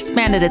 when it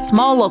expanded its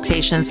mall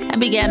locations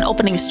and began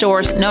opening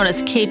stores known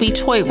as KB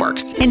Toy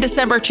Works. In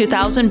December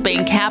 2000,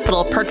 Bain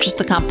Capital purchased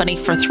the company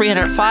for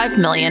 $305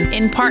 million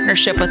in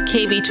partnership with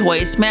KB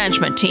Toys'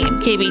 management team.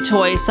 KB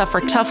Toys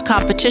suffered tough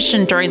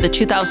competition during the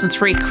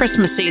 2003 Christmas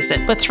Christmas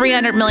season. With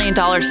 $300 million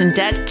in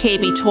debt,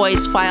 KB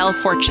Toys filed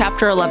for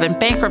Chapter 11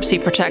 bankruptcy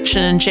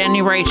protection in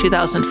January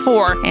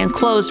 2004 and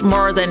closed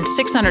more than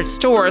 600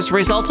 stores,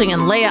 resulting in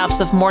layoffs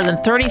of more than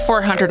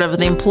 3,400 of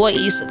the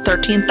employees'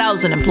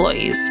 13,000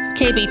 employees.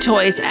 KB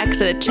Toys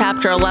exited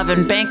Chapter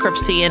 11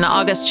 bankruptcy in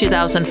August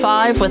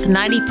 2005 with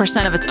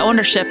 90% of its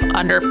ownership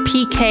under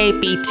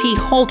PKBT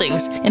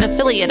Holdings, an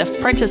affiliate of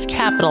Prentice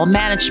Capital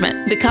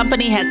Management. The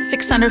company had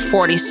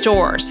 640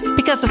 stores.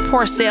 Because of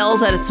poor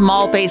sales at its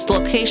mall-based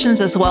locations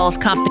as well as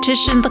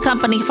competition, the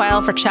company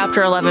filed for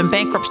Chapter 11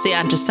 bankruptcy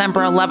on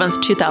December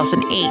 11,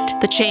 2008.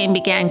 The chain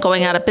began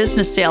going out of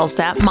business sales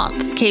that month.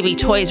 KB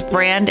Toys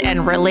brand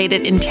and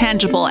related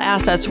intangible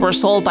assets were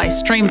sold by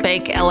Stream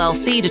Bank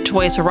LLC to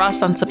Toys R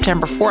Us on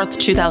September 4,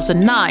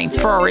 2009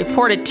 for a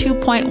reported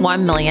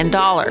 $2.1 million.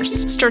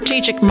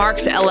 Strategic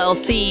Marks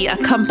LLC, a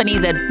company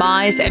that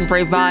buys and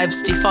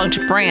revives defunct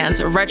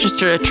brands,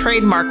 registered a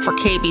trademark for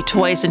KB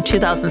Toys in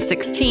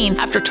 2016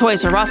 after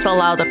Toys R Us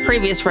allowed the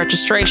previous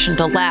registration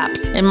to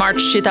lapse. In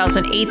March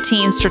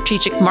 2018,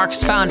 Strategic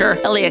Marks founder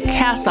Ilya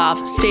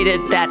Kassoff stated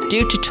that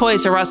due to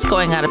Toys R Us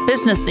going out of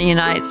business in the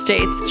United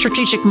States,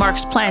 Strategic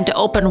Marks planned to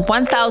open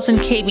 1,000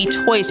 KB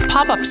Toys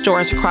pop-up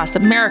stores across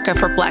America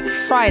for Black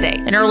Friday.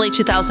 In early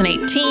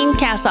 2018,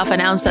 Kassoff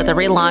announced that the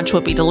relaunch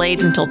would be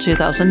delayed until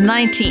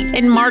 2019.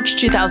 In March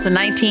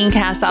 2019,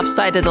 Kassoff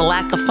cited a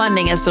lack of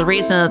funding as the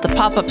reason that the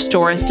pop-up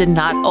stores did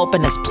not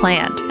open as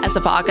planned. As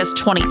of August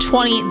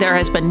 2020, there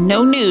has been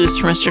no news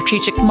from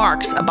Strategic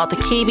Marks about the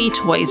KB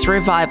Toys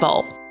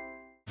revival.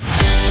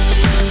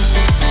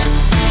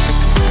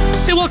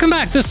 Hey, welcome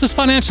back. This is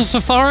Financial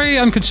Safari.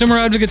 I'm consumer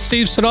advocate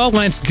Steve Siddall.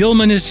 Lance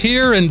Gilman is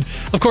here. And,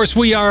 of course,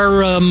 we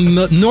are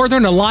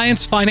Northern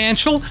Alliance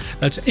Financial.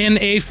 That's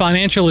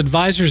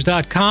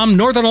nafinancialadvisors.com.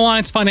 Northern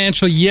Alliance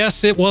Financial,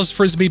 yes, it was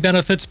Frisbee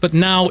Benefits, but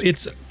now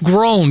it's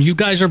grown. You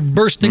guys are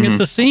bursting at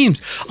the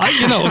seams.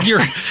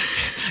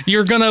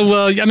 You're going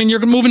to,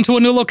 you're moving to a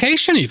new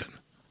location even.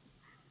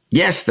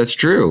 Yes, that's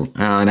true.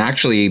 And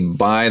actually,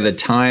 by the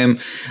time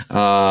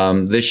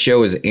this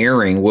show is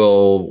airing,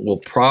 we'll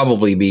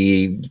probably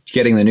be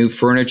getting the new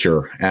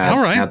furniture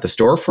at the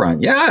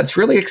storefront. Yeah, it's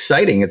really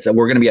exciting.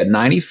 We're going to be at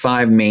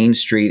 95 Main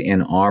Street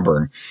in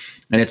Auburn,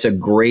 and it's a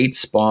great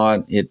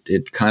spot.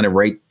 It kind of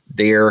right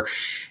there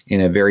in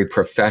a very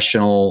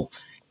professional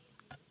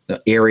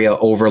area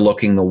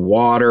overlooking the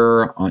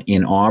water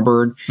in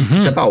Auburn. Mm-hmm.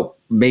 It's about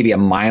maybe a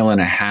mile and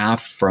a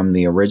half from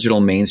the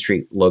original Main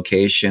Street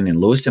location in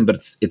Lewiston, but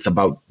it's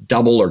about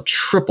double or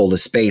triple the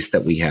space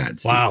that we had,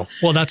 Steve. Wow.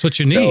 Well, that's what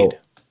you need.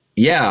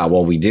 Yeah,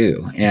 well, we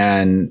do.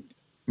 And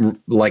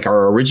like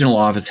our original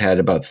office had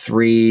about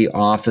 4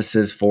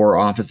 offices.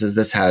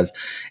 This has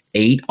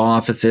 8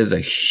 offices, a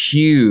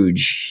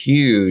huge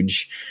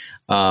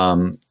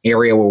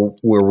area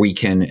where we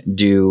can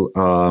do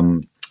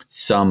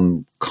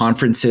some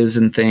conferences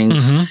and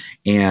things. Mm-hmm.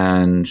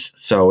 And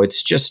so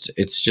it's just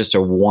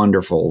a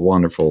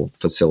wonderful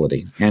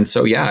facility. And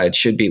so, yeah,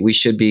 we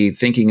should be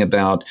thinking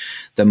about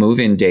the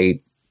move-in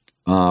date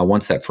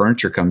once that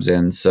furniture comes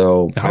in.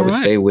 So I would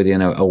say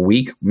within a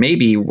week,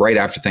 maybe right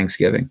after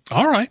Thanksgiving.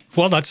 All right.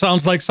 Well, that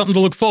sounds like something to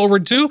look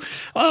forward to.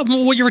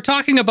 Well, you were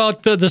talking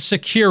about the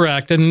Secure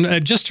Act,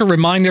 and just to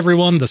remind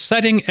everyone, the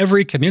Setting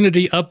Every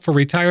Community Up for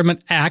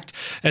Retirement Act,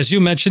 as you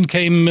mentioned,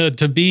 came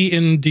to be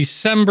in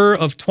December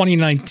of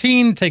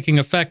 2019, taking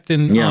effect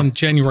on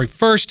January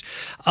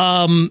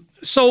 1st.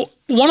 So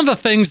one of the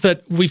things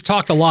that we've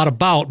talked a lot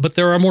about, but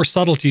there are more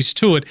subtleties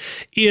to it,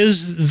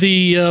 is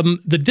the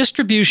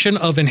distribution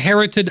of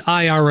inherited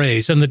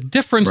IRAs and the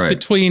difference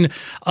between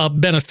a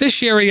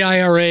beneficiary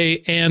IRA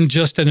and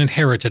just an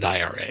inherited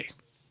IRA.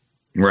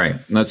 Right.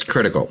 That's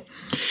critical.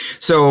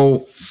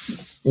 So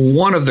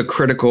one of the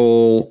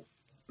critical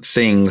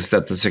things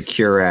that the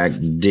Secure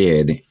Act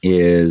did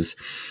is,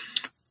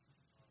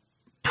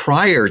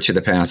 prior to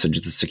the passage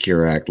of the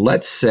Secure Act,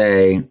 let's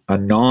say a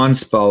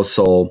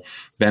non-spousal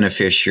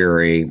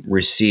beneficiary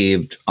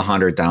received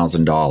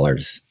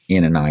 $100,000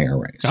 in an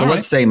IRA. So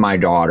let's say my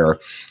daughter,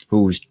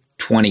 who's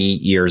 20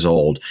 years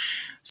old,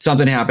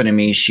 something happened to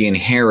me. She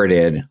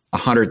inherited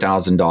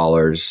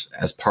 $100,000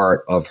 as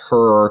part of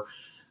her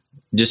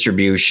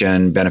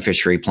distribution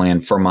beneficiary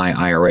plan for my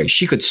IRA.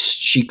 She could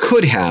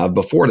have,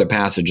 before the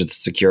passage of the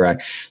Secure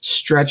Act,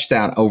 stretched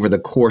that over the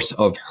course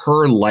of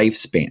her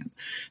lifespan.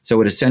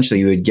 So it essentially,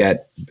 you would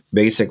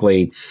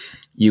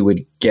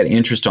get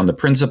interest on the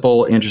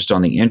principal, interest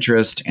on the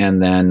interest,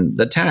 and then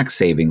the tax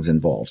savings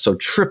involved. So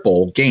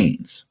triple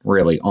gains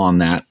really on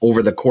that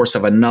over the course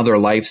of another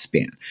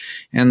lifespan.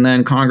 And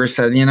then Congress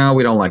said,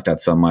 we don't like that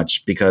so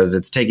much because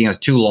it's taking us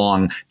too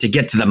long to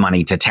get to the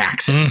money to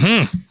tax it.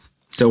 Mm-hmm.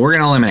 So we're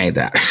going to eliminate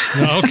that.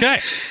 Okay.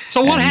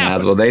 So what happened?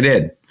 That's what they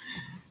did.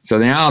 So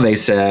now they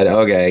said,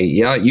 okay,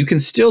 yeah, you can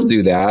still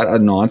do that. A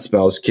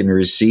non-spouse can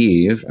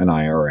receive an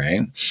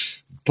IRA,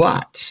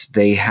 but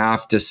they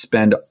have to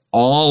spend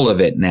all of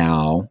it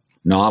now,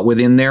 not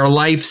within their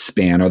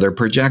lifespan or their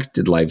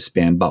projected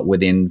lifespan, but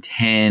within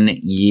 10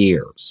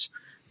 years.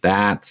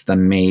 That's the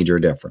major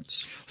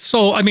difference.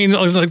 So, I mean,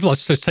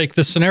 let's just take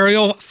this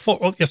scenario.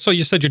 So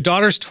you said your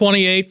daughter's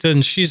 28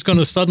 and she's going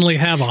to suddenly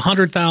have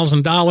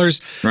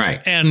 $100,000.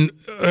 Right. And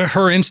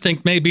her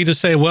instinct may be to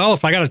say, well,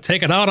 if I got to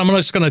take it out, I'm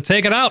just going to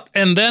take it out.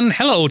 And then,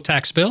 hello,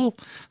 tax bill.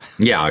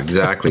 Yeah,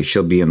 exactly.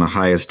 She'll be in the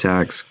highest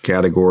tax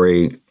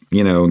category,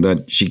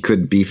 that she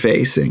could be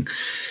facing.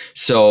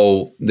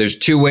 So there's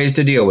two ways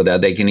to deal with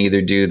that. They can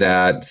either do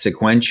that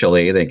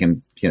sequentially. They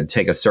can,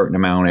 take a certain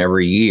amount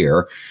every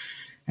year,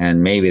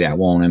 and maybe that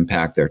won't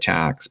impact their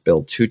tax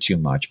bill too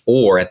much.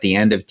 Or at the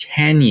end of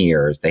 10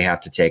 years, they have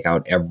to take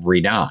out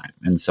every dime.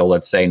 And so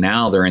let's say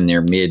now they're in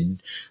their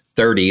mid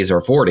 30s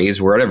or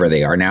 40s, wherever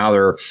they are. Now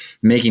they're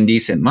making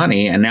decent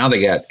money. And now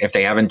if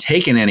they haven't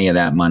taken any of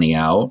that money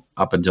out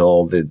up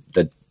until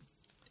the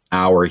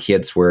hour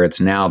hits where it's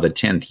now the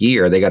 10th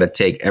year, they got to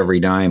take every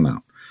dime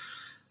out.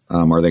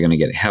 Or they're going to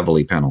get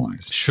heavily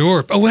penalized.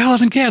 Sure. Well,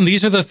 and again,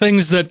 these are the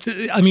things that,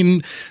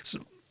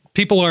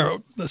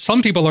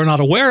 some people are not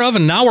aware of,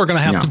 and now we're going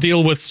to have to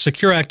deal with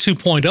Secure Act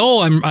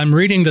 2.0. I'm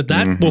reading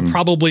that will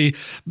probably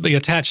be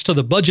attached to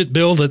the budget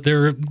bill that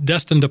they're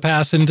destined to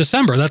pass in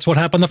December. That's what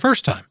happened the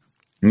first time.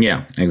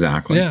 Yeah,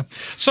 exactly. Yeah.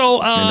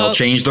 So and they'll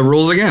change the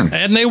rules again.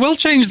 And they will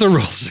change the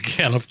rules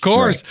again, of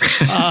course.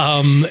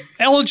 Right.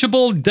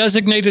 Eligible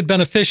designated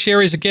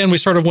beneficiaries. Again, we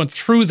sort of went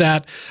through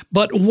that.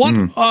 But what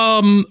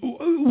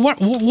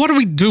do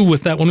we do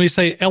with that when we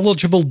say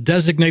eligible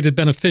designated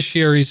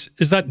beneficiaries?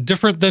 Is that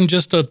different than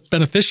just a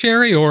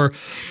beneficiary or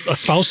a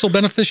spousal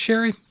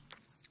beneficiary?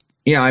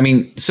 Yeah,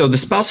 so the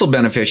spousal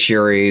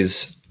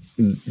beneficiaries,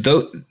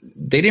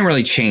 they didn't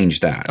really change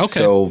that. Okay,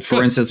 so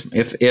for instance,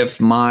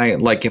 if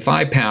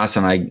I pass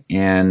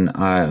and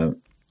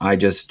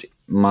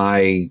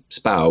my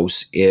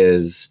spouse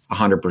is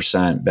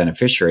 100%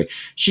 beneficiary,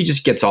 she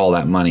just gets all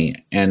that money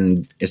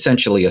and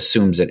essentially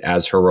assumes it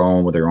as her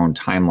own with her own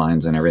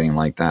timelines and everything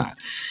like that.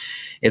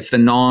 It's the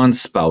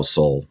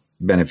non-spousal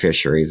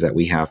beneficiaries that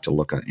we have to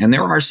look at. And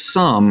there are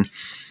some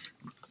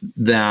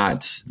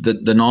that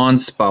the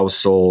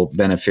non-spousal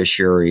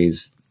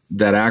beneficiaries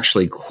that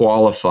actually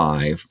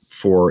qualify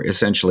for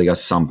essentially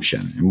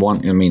assumption.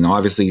 And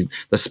obviously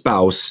the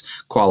spouse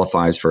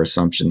qualifies for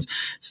assumptions.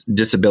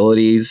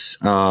 Disabilities,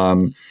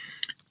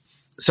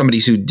 somebody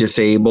who's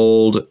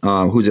disabled,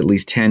 who's at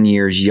least 10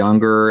 years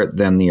younger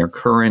than their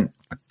current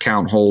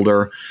account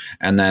holder.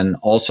 And then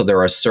also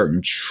there are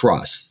certain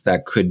trusts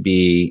that could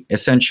be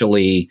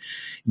essentially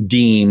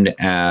deemed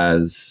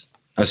as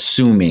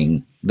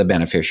assuming the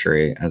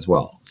beneficiary as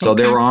well. So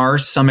there are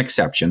some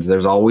exceptions.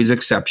 There's always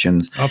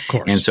exceptions. Of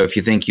course. And so if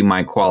you think you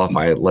might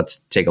qualify, let's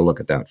take a look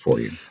at that for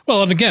you.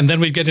 Well, and again, then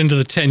we get into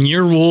the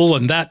 10-year rule,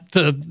 and that,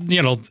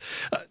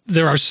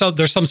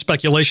 there's some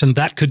speculation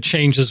that could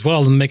change as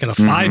well and make it a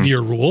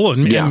 5-year rule.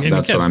 And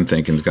that's what I'm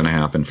thinking is going to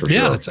happen for sure.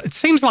 Yeah, it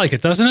seems like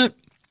it, doesn't it?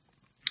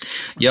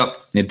 Yep.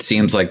 It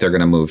seems like they're going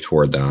to move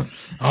toward that.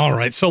 All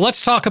right. So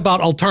let's talk about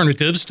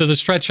alternatives to the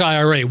Stretch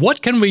IRA.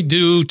 What can we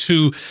do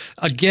to,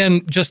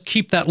 again, just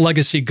keep that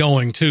legacy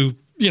going to,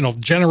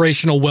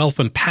 generational wealth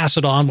and pass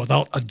it on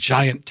without a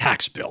giant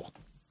tax bill?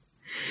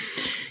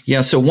 Yeah.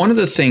 So one of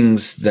the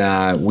things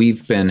that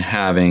we've been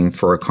having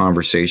for a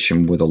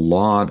conversation with a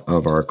lot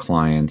of our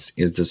clients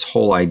is this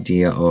whole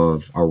idea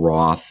of a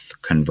Roth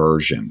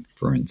conversion,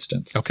 for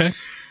instance. Okay.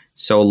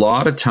 So a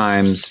lot of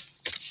times,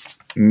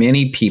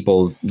 many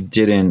people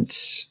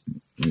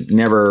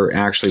never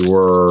actually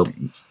were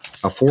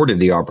afforded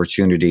the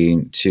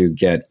opportunity to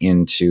get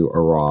into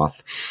a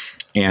Roth.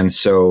 And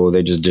so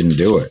they just didn't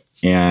do it.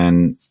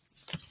 And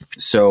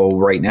so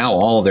right now,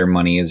 all of their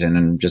money is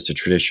in just a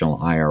traditional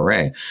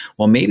IRA.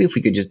 Well, maybe if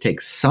we could just take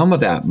some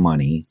of that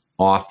money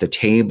off the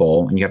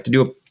table, and you have to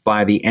do it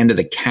by the end of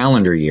the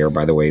calendar year,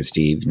 by the way,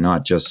 Steve,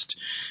 not just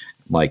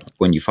like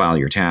when you file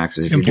your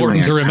taxes. If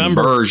Important you're doing a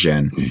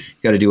conversion, you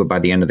got to do it by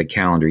the end of the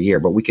calendar year.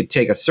 But we could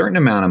take a certain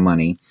amount of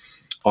money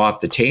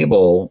off the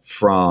table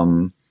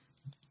from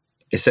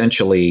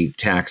essentially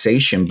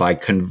taxation by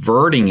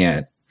converting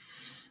it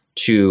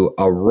to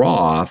a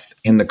Roth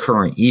in the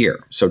current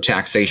year. So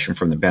taxation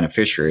from the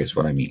beneficiary is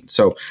what I mean.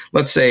 So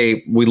let's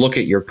say we look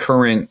at your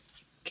current,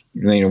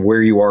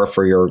 where you are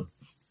for your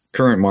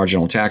current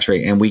marginal tax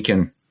rate, and we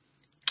can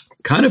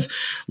kind of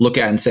look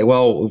at and say,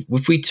 well,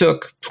 if we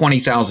took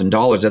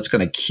 $20,000, that's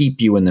going to keep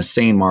you in the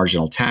same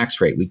marginal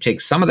tax rate. We take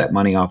some of that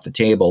money off the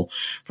table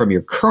from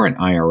your current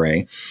IRA.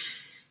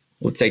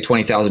 Let's say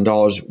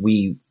 $20,000.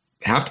 We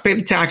have to pay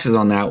the taxes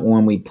on that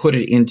when we put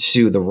it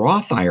into the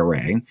Roth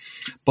IRA.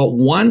 But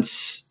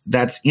once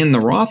that's in the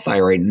Roth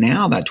IRA,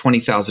 now that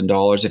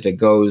 $20,000, if it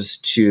goes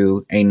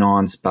to a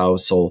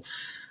non-spousal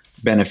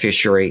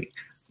beneficiary,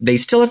 they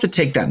still have to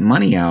take that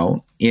money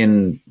out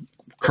in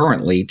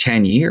currently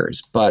 10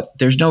 years, but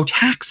there's no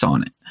tax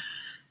on it.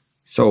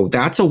 So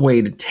that's a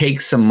way to take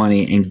some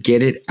money and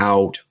get it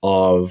out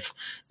of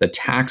the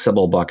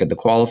taxable bucket, the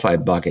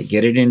qualified bucket,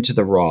 get it into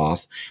the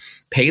Roth.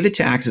 pay the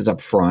taxes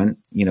up front,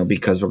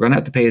 because we're going to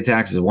have to pay the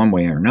taxes one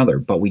way or another,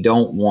 but we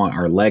don't want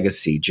our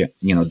legacy,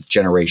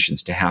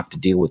 generations to have to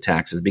deal with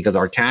taxes, because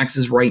our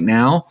taxes right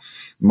now,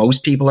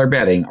 most people are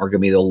betting, are going to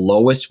be the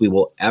lowest we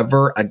will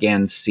ever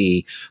again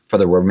see for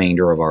the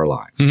remainder of our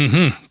lives.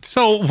 Mm-hmm.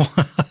 So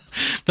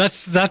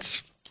that's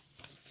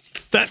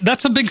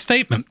a big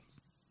statement.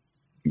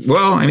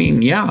 Well,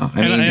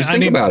 just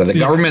think about it. The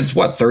government's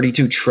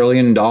 $32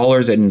 trillion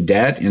in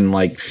debt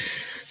and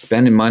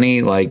spending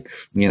money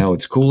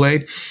it's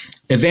Kool-Aid.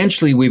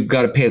 Eventually, we've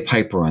got to pay the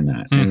piper on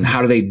that. And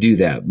how do they do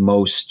that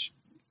most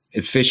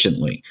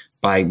efficiently?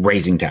 By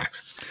raising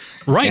taxes.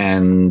 Right.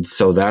 And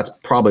so that's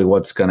probably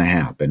what's going to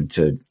happen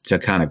to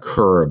kind of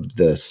curb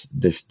this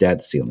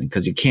debt ceiling,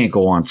 because you can't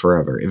go on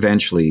forever.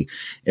 Eventually,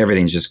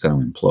 everything's just going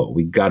to implode.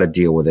 We've got to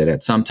deal with it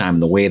at some time.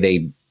 The way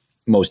they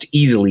most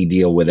easily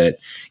deal with it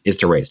is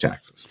to raise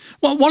taxes.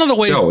 Well, one of the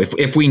ways. So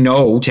if we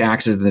know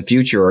taxes in the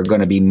future are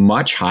going to be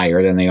much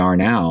higher than they are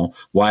now,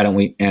 why don't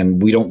we?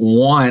 And we don't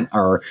want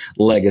our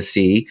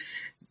legacy,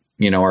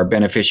 our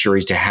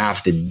beneficiaries to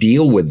have to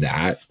deal with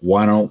that.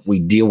 Why don't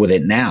we deal with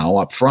it now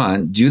up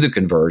front, do the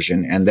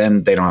conversion, and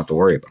then they don't have to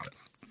worry about it.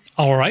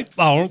 All right.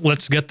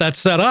 Let's get that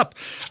set up.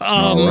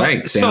 All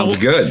right. Sounds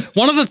good.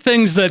 One of the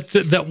things that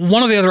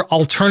one of the other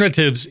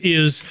alternatives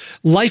is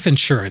life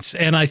insurance.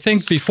 And I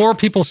think before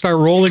people start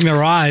rolling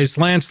their eyes,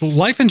 Lance,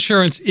 life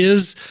insurance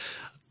is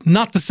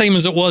not the same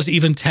as it was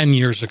even 10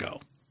 years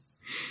ago.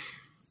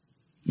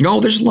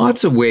 No, there's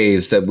lots of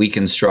ways that we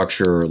can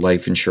structure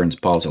life insurance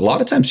policy. A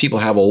lot of times people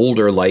have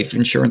older life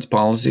insurance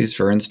policies,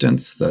 for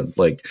instance,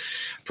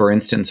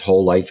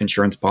 whole life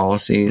insurance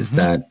policies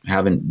that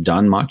haven't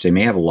done much. They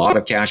may have a lot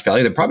of cash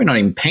value. They're probably not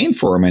even paying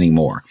for them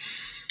anymore.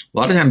 A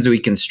lot of times we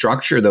can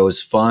structure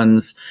those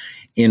funds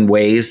in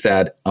ways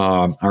that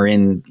are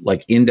in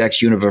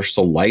index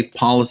universal life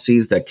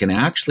policies that can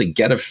actually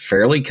get a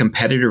fairly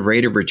competitive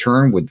rate of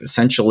return with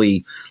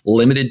essentially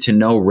limited to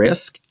no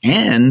risk.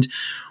 And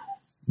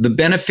the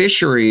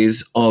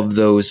beneficiaries of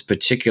those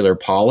particular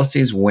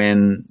policies,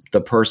 when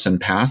the person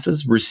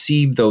passes,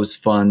 receive those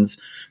funds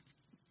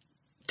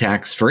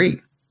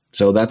tax-free.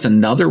 So that's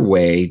another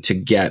way to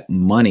get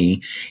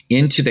money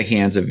into the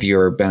hands of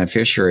your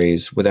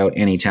beneficiaries without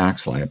any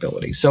tax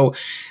liability. So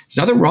there's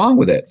nothing wrong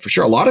with it, for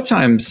sure. A lot of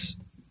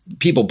times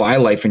people buy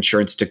life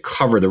insurance to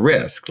cover the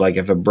risk. Like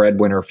if a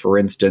breadwinner, for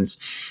instance,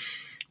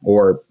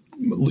 or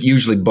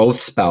usually both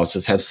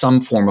spouses have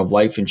some form of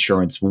life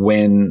insurance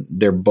when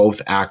they're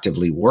both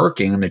actively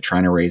working and they're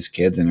trying to raise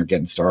kids and they're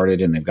getting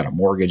started and they've got a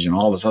mortgage and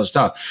all this other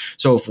stuff.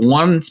 So if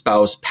one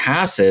spouse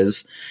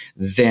passes,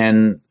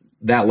 then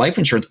that life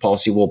insurance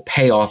policy will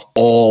pay off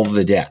all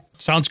the debt.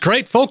 Sounds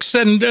great, folks.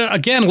 And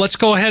again, let's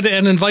go ahead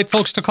and invite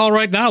folks to call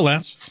right now,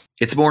 Lance.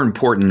 It's more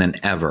important than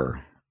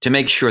ever to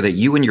make sure that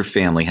you and your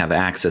family have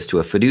access to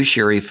a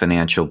fiduciary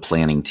financial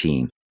planning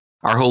team.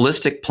 Our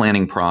holistic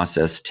planning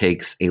process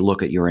takes a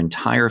look at your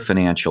entire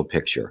financial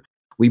picture.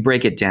 We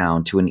break it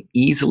down to an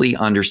easily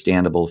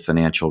understandable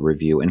financial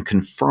review and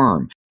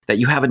confirm that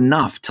you have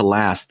enough to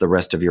last the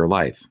rest of your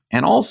life,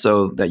 and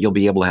also that you'll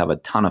be able to have a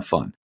ton of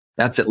fun.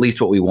 That's at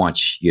least what we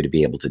want you to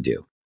be able to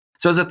do.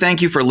 So as a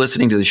thank you for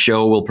listening to the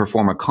show, we'll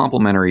perform a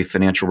complimentary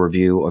financial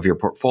review of your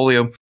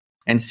portfolio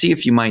and see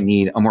if you might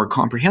need a more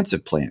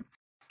comprehensive plan.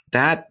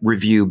 That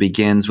review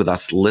begins with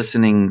us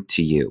listening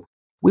to you.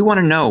 We want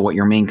to know what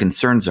your main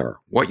concerns are,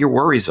 what your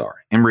worries are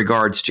in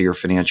regards to your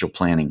financial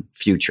planning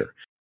future.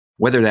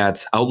 Whether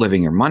that's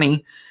outliving your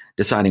money,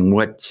 deciding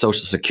what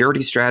Social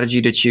Security strategy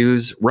to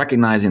choose,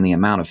 recognizing the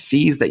amount of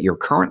fees that you're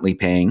currently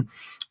paying,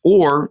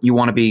 or you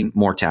want to be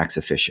more tax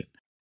efficient.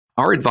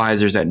 Our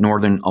advisors at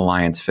Northern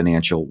Alliance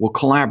Financial will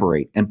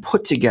collaborate and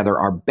put together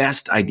our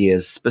best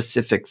ideas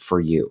specific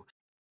for you.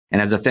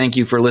 And as a thank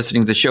you for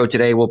listening to the show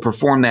today, we'll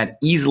perform that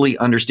easily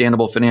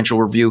understandable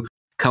financial review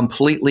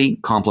completely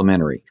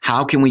complimentary.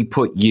 How can we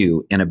put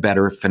you in a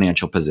better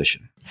financial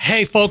position?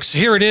 Hey, folks,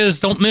 here it is.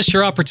 Don't miss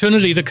your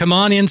opportunity to come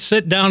on in,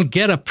 sit down,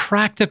 get a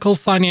practical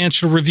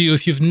financial review.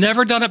 If you've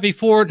never done it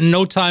before,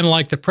 no time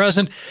like the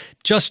present.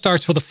 Just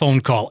starts with a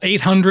phone call.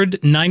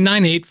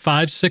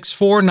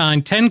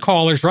 800-998-5649. 10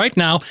 callers right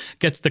now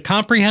gets the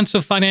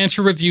comprehensive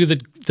financial review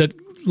that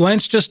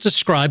Lance just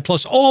described,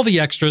 plus all the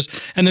extras,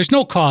 and there's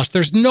no cost.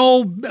 There's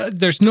no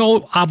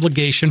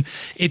obligation.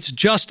 It's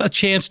just a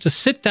chance to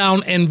sit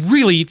down and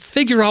really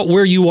figure out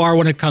where you are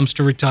when it comes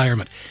to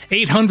retirement.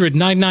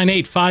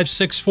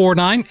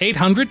 800-998-5649.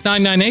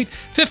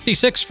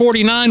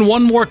 800-998-5649.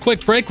 One more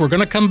quick break. We're going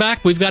to come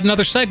back. We've got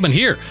another segment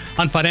here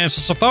on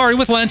Financial Safari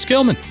with Lance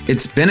Gilman.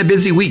 It's been a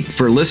busy week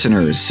for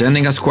listeners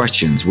sending us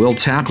questions. We'll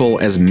tackle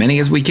as many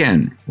as we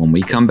can when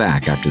we come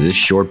back after this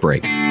short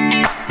break.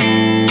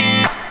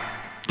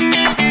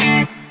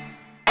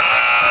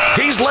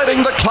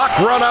 letting the clock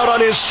run out on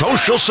his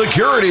Social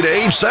Security to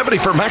age 70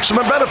 for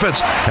maximum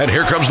benefits. And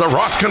here comes the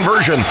Roth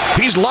conversion.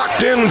 He's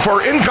locked in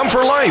for income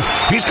for life.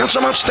 He's got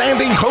some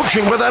outstanding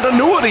coaching with that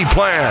annuity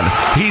plan.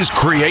 He's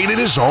created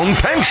his own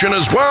pension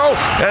as well,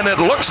 and it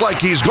looks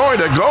like he's going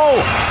to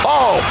go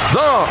all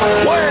the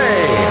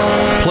way.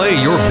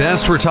 Play your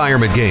best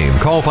retirement game.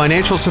 Call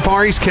Financial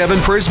Safari's Kevin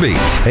Frisby.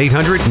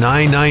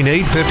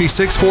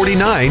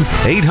 800-998-5649.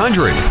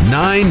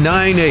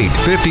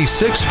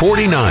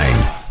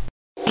 800-998-5649.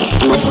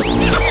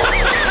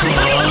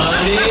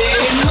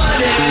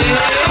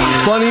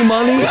 Funny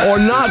money or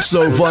not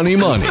so funny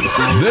money?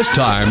 This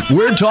time,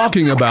 we're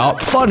talking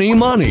about funny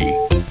money.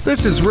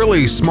 This is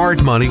really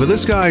smart money, but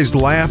this guy's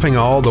laughing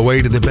all the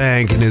way to the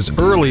bank in his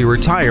early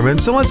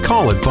retirement, so let's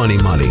call it funny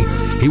money.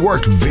 He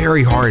worked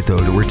very hard,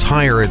 though, to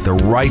retire at the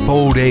ripe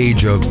old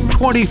age of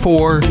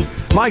 24.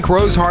 Mike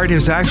Rosehart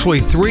is actually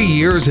 3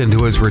 years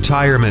into his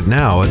retirement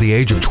now at the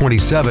age of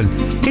 27.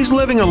 He's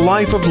living a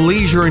life of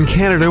leisure in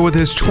Canada with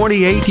his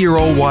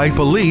 28-year-old wife,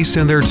 Elise,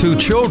 and their 2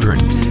 children.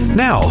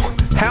 Now,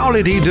 how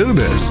did he do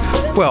this?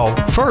 Well,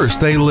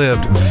 first, they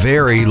lived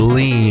very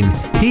lean.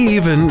 He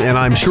even, and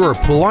I'm sure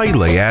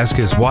politely, asked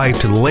his wife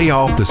to lay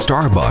off the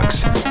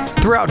Starbucks.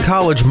 Throughout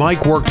college,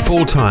 Mike worked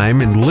full-time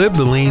and lived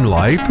the lean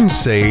life and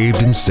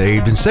saved and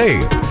saved and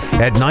saved.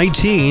 At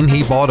 19,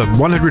 he bought a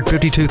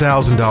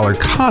 $152,000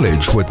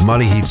 cottage with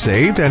money he'd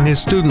saved and his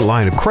student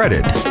line of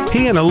credit.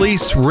 He and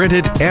Elise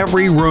rented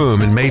every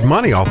room and made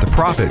money off the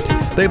profit.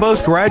 They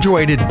both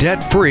graduated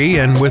debt-free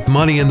and with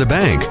money in the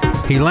bank.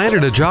 He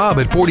landed a job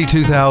at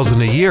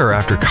 $42,000 a year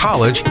after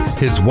college.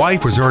 His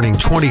wife was earning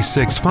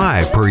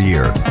 $26,500 per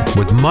year.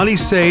 With money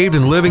saved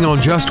and living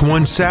on just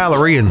one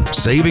salary and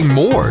saving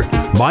more,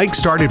 Mike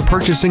started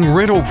purchasing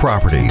rental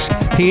properties.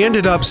 He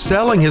ended up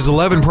selling his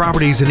 11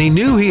 properties, and he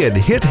knew he had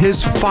hit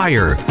his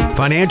FIRE,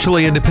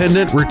 financially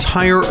independent,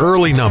 retire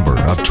early number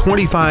of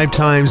 25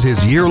 times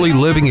his yearly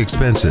living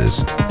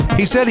expenses.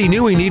 He said he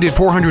knew he needed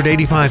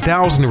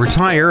 $485,000 to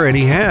retire, and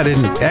he had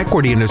in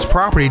equity in his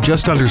property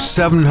just under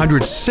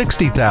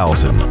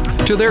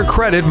 $760,000. To their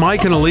credit,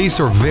 Mike and Elise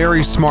are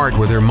very smart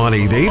with their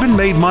money. They even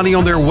made money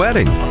on their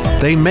wedding.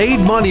 They made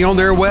money on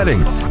their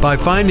wedding by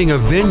finding a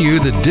venue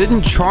that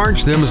didn't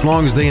charge them as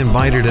long as they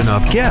invited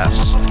enough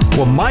guests.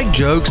 Well, Mike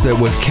jokes that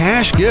with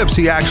cash gifts,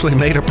 he actually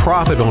made a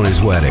profit on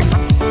his wedding.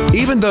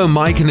 Even though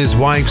Mike and his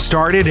wife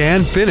started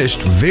and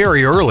finished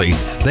very early,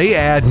 they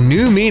add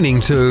new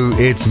meaning to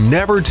it's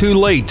never too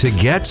late to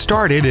get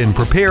started in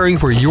preparing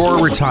for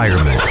your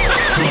retirement.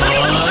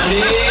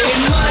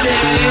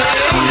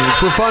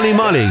 For Funny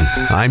Money,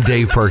 I'm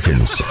Dave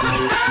Perkins.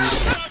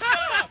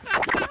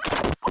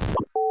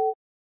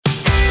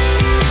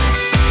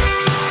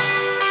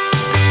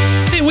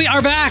 We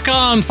are back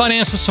on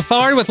Financial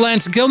Safari with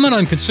Lance Gilman.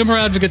 I'm consumer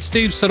advocate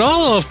Steve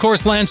Siddall. Of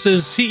course, Lance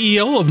is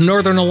CEO of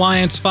Northern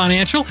Alliance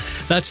Financial.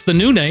 That's the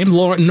new name,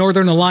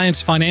 Northern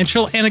Alliance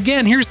Financial. And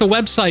again, here's the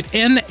website,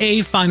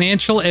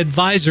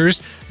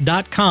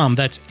 nafinancialadvisors.com.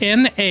 That's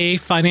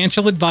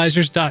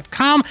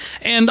nafinancialadvisors.com.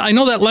 And I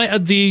know that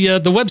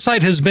the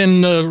website has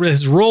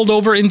rolled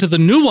over into the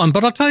new one,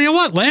 but I'll tell you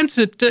what, Lance,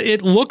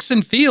 it looks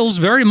and feels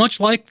very much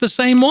like the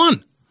same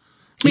one.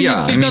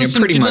 You've done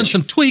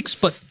some tweaks,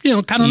 but, kind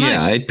of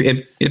nice. Yeah,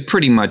 it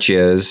pretty much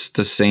is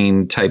the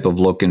same type of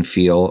look and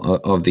feel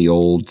of the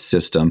old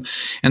system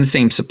and the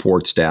same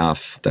support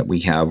staff that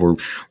we have. We're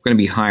going to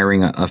be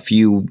hiring a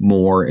few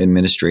more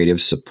administrative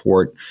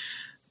support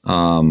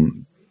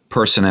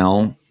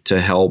personnel to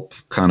help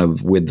kind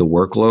of with the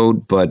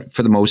workload. But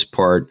for the most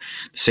part,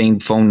 same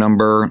phone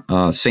number,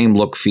 same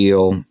look,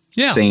 feel,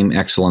 same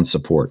excellent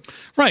support.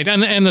 Right.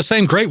 And the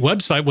same great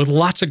website with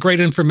lots of great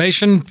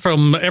information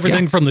from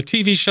everything from the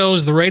TV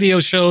shows, the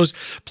radio shows,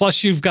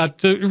 plus you've got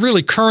the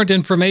really current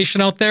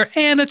information out there,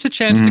 and it's a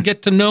chance to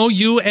get to know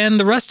you and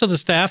the rest of the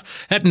staff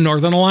at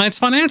Northern Alliance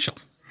Financial.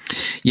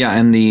 Yeah,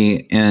 and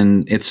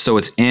it's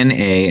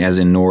NA as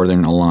in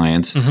Northern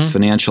Alliance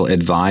Financial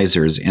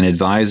Advisors, and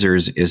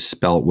advisors is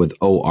spelled with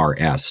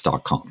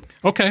ORS.com.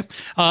 Okay.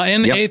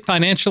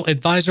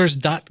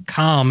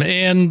 nafinancialadvisors.com.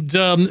 And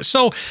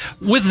so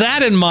with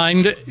that in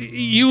mind, are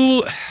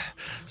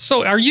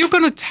you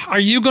going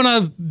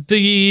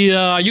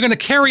to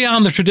carry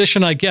on the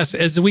tradition, I guess,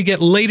 as we get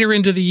later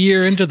into the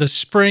year, into the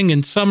spring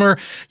and summer?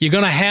 You're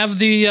going to have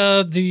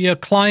the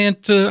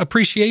client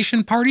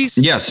appreciation parties?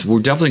 Yes, we're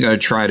definitely going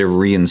to try to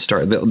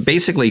restart.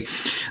 Basically,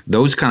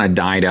 those kind of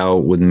died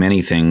out with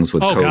many things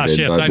with COVID. Gosh,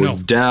 yes, but we're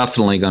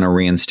definitely going to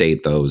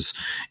reinstate those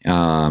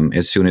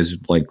as soon as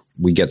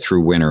we get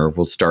through winter.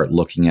 We'll start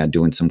looking at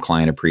doing some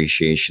client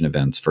appreciation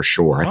events for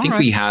sure. I think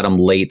we had them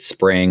late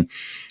spring,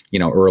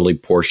 early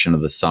portion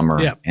of the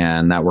summer. Yep.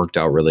 And that worked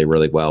out really,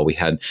 really well. We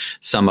had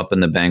some up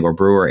in the Bangor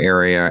Brewer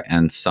area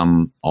and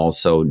some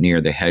also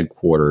near the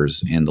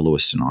headquarters in the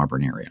Lewiston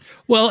Auburn area.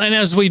 Well, and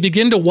as we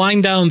begin to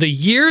wind down the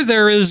year,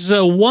 there is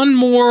one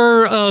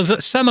more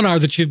seminar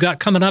that you've got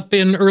coming up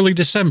in early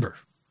December.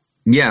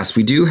 Yes,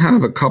 we do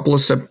have a couple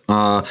of 7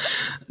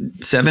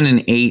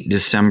 and 8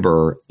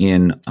 December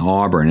in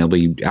Auburn. It'll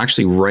be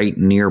actually right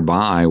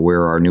nearby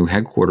where our new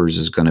headquarters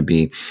is going to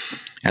be.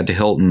 at the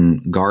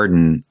Hilton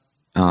Garden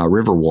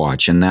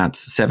Riverwatch, and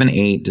that's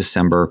 7-8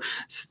 December.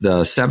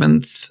 The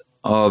 7th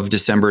of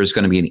December is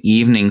going to be an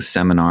evening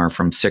seminar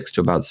from 6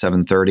 to about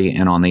 7:30,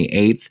 and on the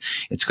 8th,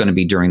 it's going to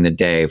be during the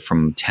day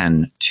from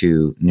 10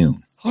 to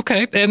noon.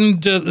 Okay,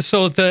 and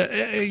so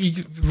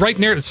right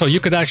near, so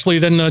you could actually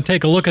then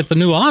take a look at the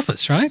new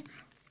office, right?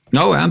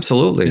 No,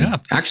 absolutely. Yeah.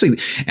 Actually,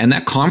 and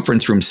that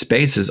conference room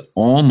space is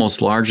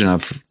almost large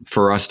enough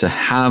for us to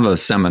have a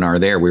seminar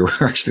there. We were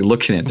actually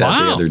looking at that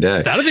the other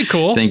day. That'd be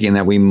cool. Thinking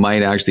that we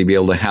might actually be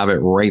able to have it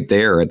right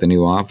there at the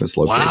new office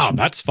location. Wow,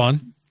 that's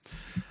fun.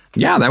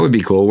 Yeah, that would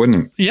be cool,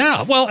 wouldn't it?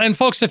 Yeah. Well, and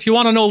folks, if you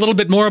want to know a little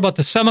bit more about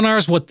the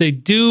seminars, what they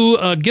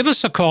do, give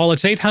us a call.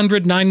 It's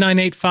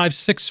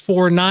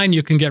 800-998-5649.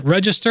 You can get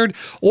registered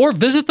or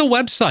visit the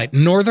website.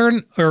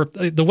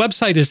 The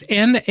website is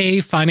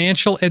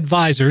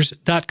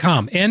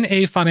nafinancialadvisors.com,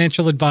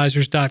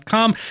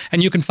 nafinancialadvisors.com,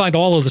 and you can find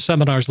all of the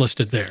seminars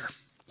listed there.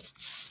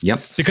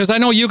 Yep. Because I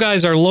know you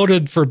guys are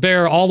loaded for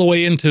bear all the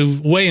way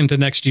into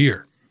next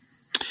year.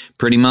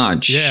 Pretty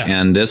much. Yeah.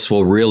 And this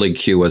will really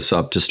cue us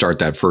up to start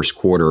that first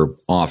quarter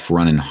off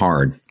running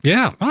hard.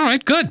 Yeah. All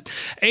right. Good.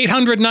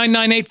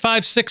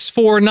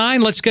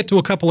 800-998-5649. Let's get to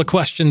a couple of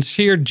questions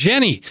here.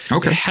 Jenny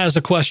has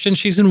a question.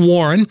 She's in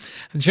Warren.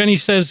 Jenny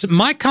says,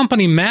 my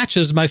company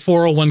matches my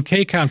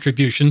 401k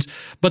contributions,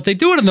 but they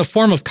do it in the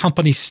form of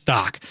company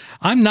stock.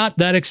 I'm not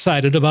that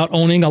excited about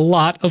owning a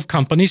lot of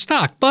company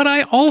stock, but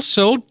I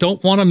also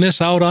don't want to miss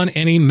out on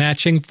any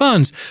matching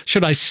funds.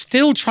 Should I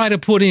still try to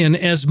put in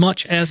as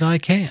much as I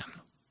can?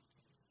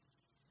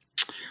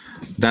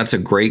 That's a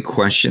great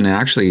question.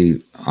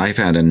 Actually, I've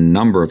had a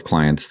number of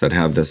clients that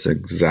have this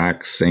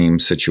exact same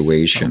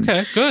situation.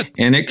 Okay, good.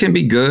 And it can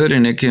be good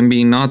and it can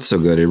be not so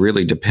good. It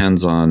really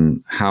depends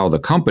on how the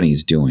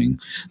company's doing.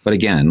 But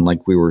again,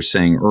 like we were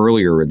saying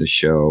earlier in the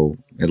show,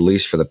 at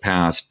least for the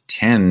past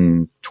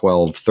 10,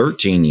 12,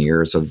 13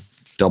 years of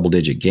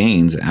double-digit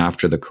gains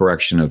after the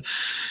correction of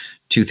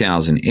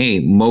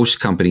 2008, most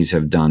companies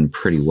have done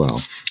pretty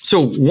well.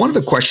 So one of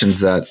the questions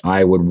that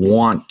I would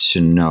want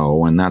to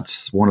know, and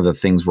that's one of the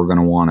things we're going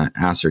to want to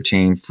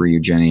ascertain for you,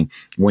 Jenny,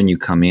 when you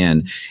come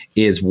in,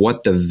 is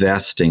what the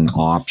vesting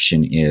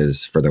option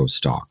is for those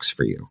stocks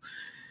for you.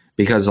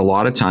 Because a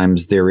lot of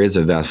times there is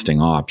a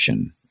vesting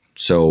option.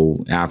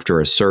 So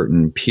after a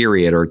certain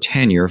period or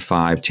tenure,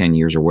 5, 10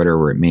 years or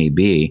whatever it may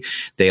be,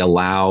 they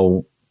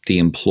allow the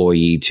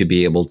employee to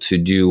be able to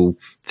do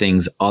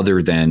things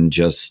other than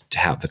just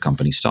have the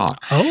company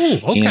stock. Oh,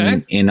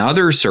 okay. In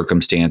other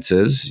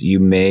circumstances, you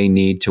may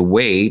need to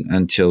wait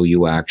until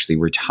you actually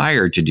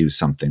retire to do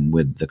something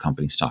with the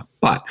company stock.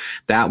 But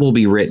that will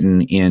be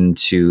written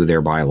into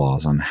their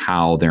bylaws on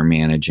how they're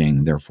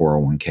managing their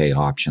 401k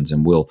options,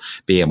 and we'll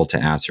be able to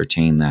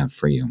ascertain that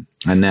for you.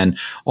 And then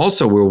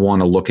also we'll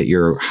want to look at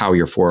how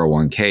your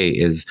 401k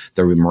is,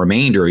 the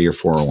remainder of your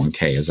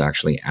 401k is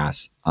actually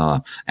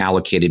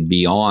allocated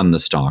beyond the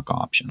stock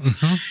options.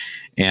 Mm-hmm.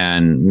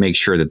 And make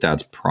sure that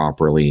that's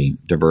properly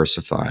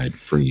diversified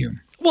for you.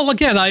 Well,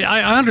 again,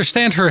 I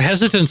understand her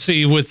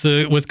hesitancy with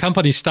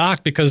company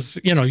stock because,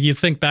 you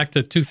think back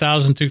to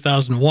 2000,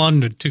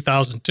 2001 to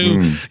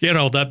 2002,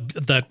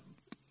 that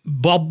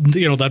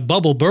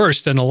bubble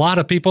burst and a lot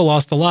of people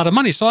lost a lot of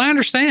money. So I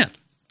understand.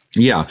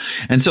 Yeah.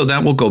 And so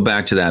that will go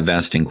back to that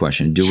vesting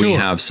question. Do we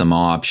have some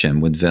option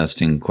with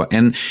vesting?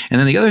 And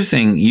then the other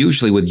thing,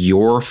 usually with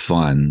your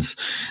funds,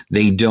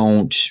 they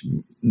don't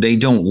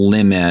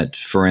limit,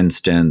 for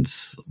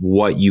instance,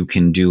 what you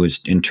can do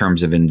is in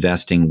terms of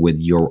investing with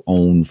your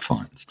own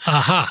funds.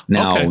 Aha.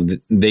 Now,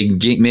 they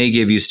may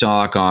give you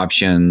stock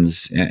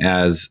options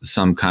as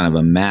some kind of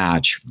a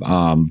match,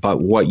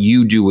 but what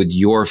you do with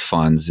your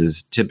funds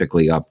is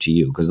typically up to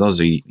you because those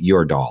are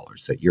your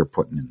dollars that you're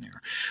putting in there.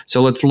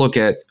 So let's look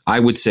at, I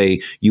would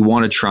say you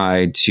want to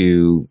try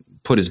to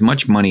put as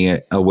much money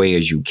away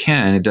as you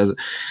can. It doesn't.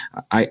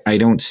 I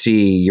don't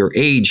see your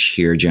age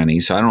here, Jenny,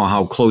 so I don't know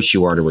how close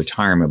you are to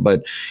retirement,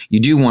 but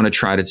you do want to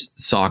try to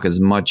sock as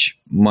much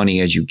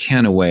money as you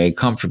can away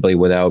comfortably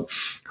without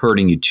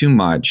hurting you too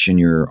much in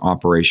your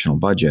operational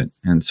budget.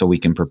 And so we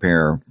can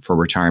prepare for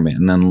retirement.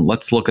 And then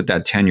let's look at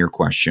that tenure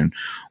question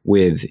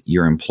with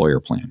your employer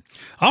plan.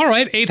 All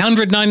right.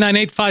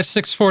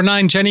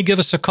 800-998-5649. Jenny, give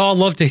us a call.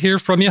 Love to hear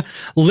from you.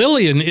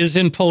 Lillian is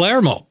in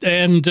Palermo,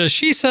 and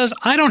she says,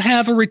 I don't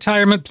have a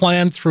retirement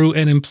plan through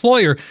an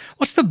employer.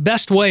 What's the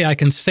best way I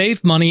can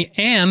save money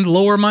and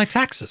lower my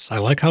taxes? I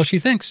like how she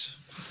thinks.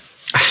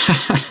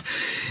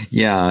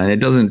 Yeah, it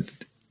doesn't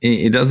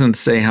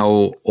say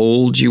how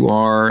old you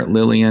are,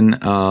 Lillian.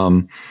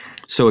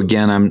 So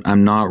again,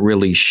 I'm not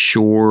really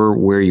sure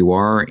where you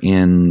are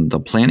in the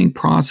planning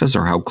process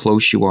or how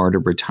close you are to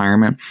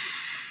retirement,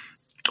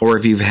 or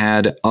if you've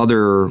had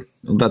other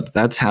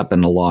That's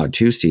happened a lot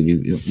too,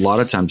 Steve. A lot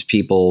of times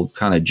people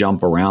kind of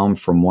jump around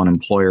from one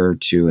employer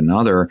to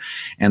another,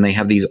 and they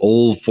have these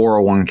old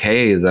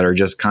 401ks that are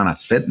just kind of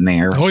sitting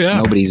there. Oh, yeah.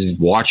 Nobody's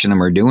watching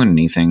them or doing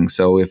anything.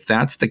 So if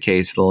that's the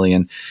case,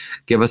 Lillian,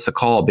 give us a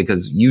call,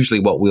 because usually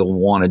what we'll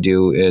want to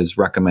do is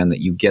recommend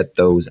that you get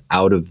those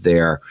out of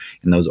there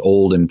in those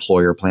old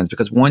employer plans,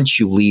 because once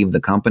you leave the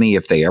company,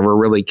 if they ever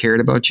really cared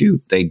about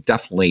you, they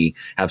definitely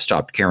have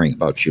stopped caring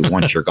about you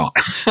once you're gone.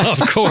 Of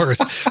course.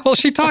 Well,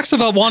 she talks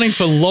about wanting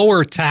to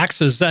lower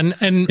taxes, and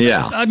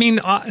yeah. I mean,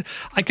 I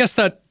guess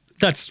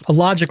that's a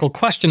logical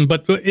question,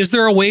 but is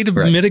there a way to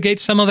mitigate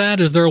some of that?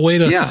 Is there a way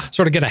to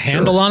sort of get a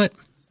handle on it?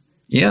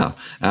 Yeah,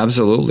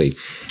 absolutely.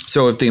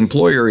 So if the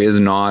employer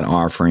is not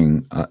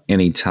offering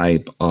any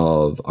type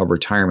of a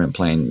retirement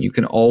plan, you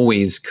can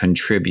always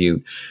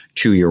contribute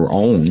to your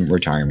own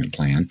retirement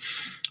plan.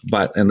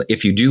 But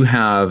if you do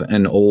have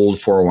an old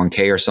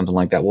 401k or something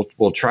like that,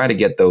 we'll try to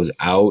get those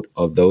out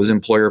of those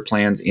employer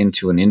plans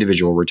into an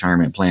individual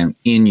retirement plan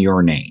in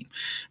your name.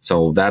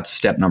 So that's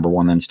step number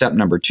one. Then step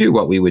number two,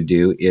 what we would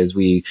do is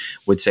we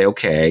would say,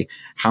 okay,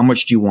 how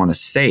much do you want to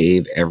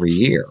save every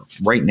year?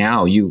 Right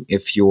now,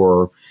 if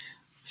you're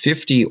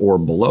 50 or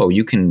below,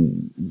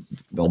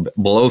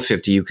 below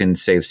 50, you can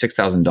save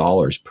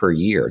 $6,000 per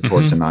year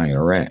towards an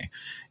IRA.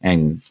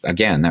 And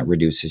again, that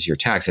reduces your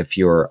tax. If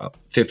you're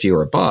 50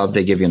 or above,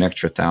 they give you an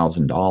extra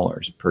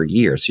 $1,000 per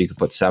year. So you could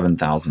put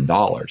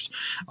 $7,000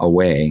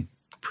 away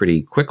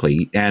pretty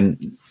quickly.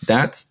 And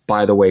that's,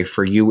 by the way,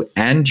 for you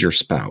and your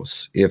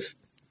spouse. If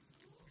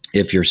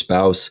your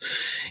spouse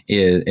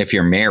if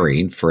you're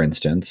married, for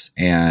instance,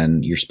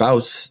 and your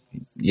spouse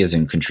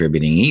isn't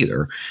contributing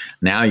either,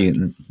 now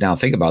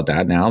think about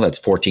that. Now that's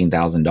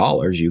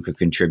 $14,000 you could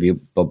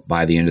contribute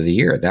by the end of the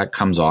year. That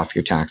comes off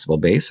your taxable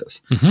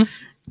basis. Mm-hmm.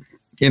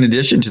 In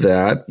addition to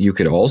that, you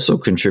could also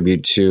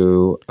contribute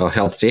to a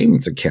health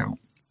savings account.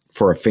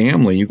 For a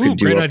family, you could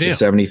do up to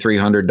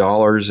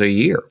 $7,300 a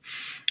year.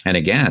 And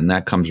again,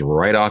 that comes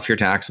right off your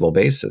taxable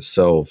basis.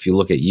 So if you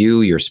look at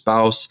you, your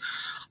spouse,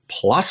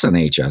 plus an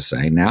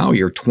HSA, now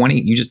you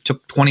just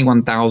took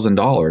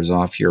 $21,000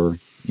 off your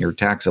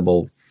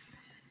taxable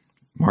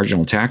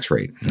marginal tax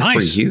rate. That's nice.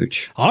 Pretty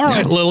huge. All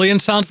right, Lillian,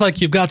 sounds like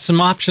you've got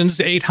some options.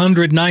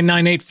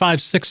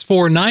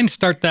 800-998-5649.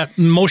 Start that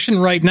motion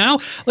right now.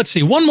 Let's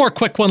see, one more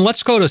quick one.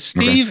 Let's go to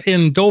Steve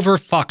in Dover,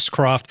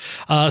 Foxcroft.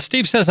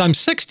 Steve says, I'm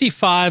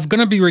 65, going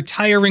to be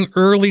retiring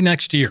early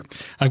next year.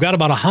 I've got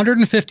about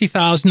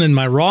 $150,000 in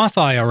my Roth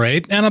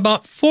IRA and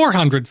about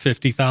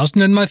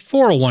 $450,000 in my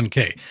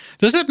 401k.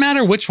 Does it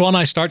matter which one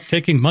I start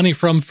taking money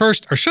from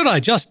first, or should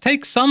I just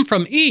take some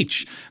from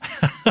each?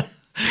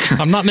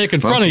 I'm not making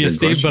fun of you,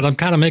 Steve, question. But I'm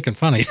kind of making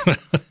fun of you.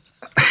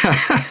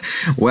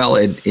 Well,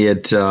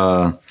 it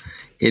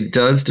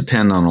does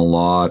depend on a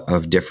lot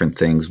of different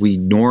things. We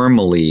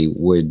normally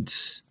would,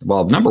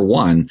 number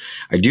one,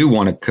 I do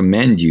want to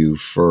commend you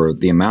for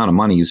the amount of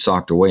money you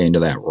socked away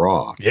into that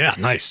Roth. Yeah,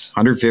 nice.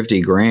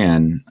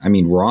 $150,000. I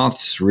mean,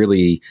 Roths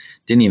really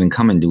didn't even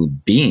come into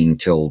being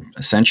till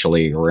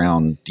essentially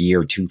around the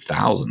year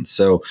 2000.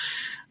 So,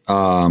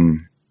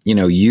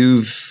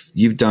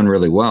 you've done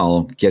really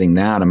well getting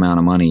that amount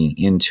of money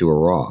into a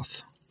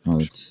Roth.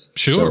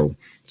 Sure.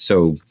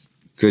 So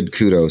good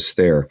kudos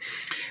there.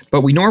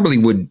 But we normally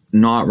would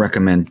not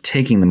recommend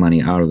taking the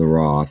money out of the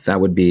Roth.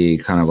 That would be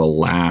kind of a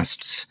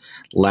last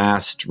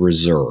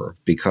reserve,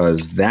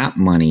 because that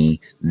money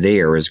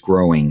there is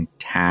growing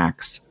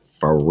tax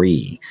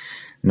free.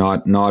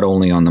 Not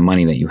only on the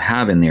money that you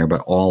have in there,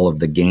 but all of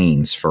the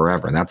gains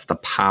forever. That's the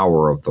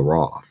power of the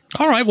Roth.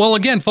 All right. Well,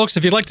 again, folks,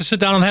 if you'd like to sit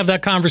down and have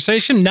that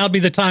conversation, now'd be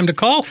the time to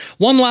call.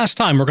 One last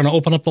time, we're going to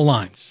open up the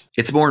lines.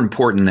 It's more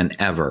important than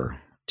ever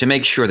to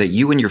make sure that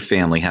you and your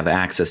family have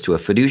access to a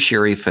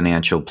fiduciary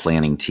financial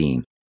planning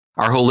team.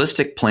 Our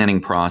holistic planning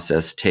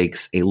process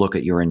takes a look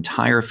at your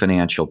entire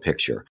financial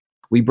picture.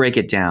 We break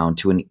it down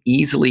to an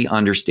easily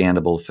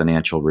understandable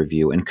financial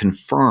review and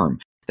confirm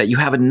that you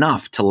have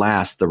enough to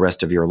last the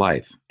rest of your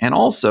life, and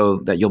also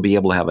that you'll be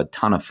able to have a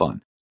ton of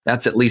fun.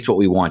 That's at least what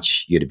we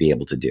want you to be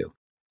able to do.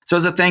 So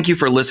as a thank you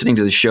for listening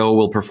to the show,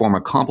 we'll perform a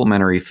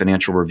complimentary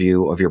financial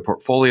review of your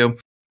portfolio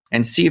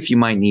and see if you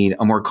might need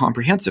a more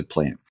comprehensive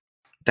plan.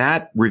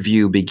 That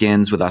review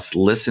begins with us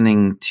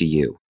listening to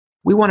you.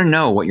 We want to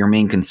know what your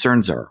main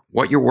concerns are,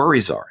 what your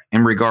worries are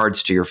in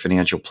regards to your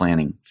financial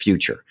planning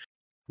future.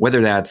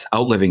 Whether that's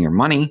outliving your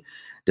money,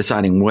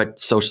 deciding what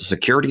Social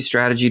Security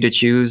strategy to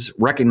choose,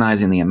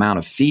 recognizing the amount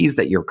of fees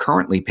that you're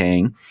currently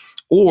paying,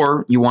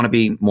 or you want to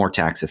be more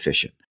tax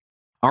efficient.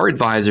 Our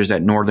advisors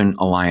at Northern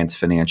Alliance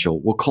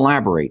Financial will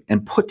collaborate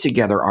and put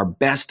together our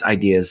best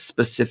ideas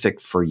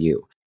specific for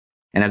you.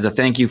 And as a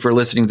thank you for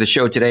listening to the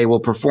show today, we'll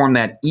perform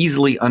that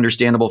easily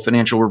understandable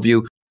financial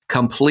review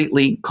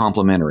completely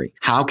complimentary.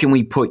 How can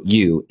we put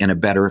you in a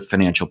better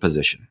financial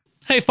position?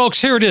 Hey,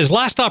 folks, here it is.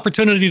 Last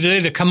opportunity today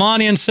to come on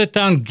in, sit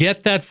down,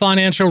 get that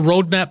financial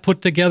roadmap put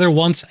together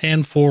once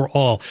and for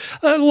all.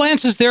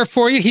 Lance is there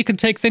for you. He can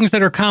take things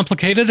that are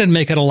complicated and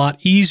make it a lot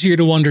easier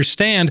to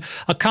understand.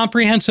 A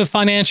comprehensive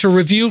financial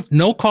review,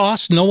 no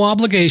cost, no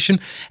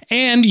obligation,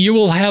 and you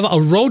will have a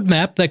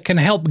roadmap that can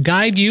help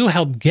guide you,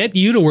 help get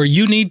you to where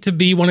you need to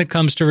be when it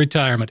comes to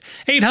retirement.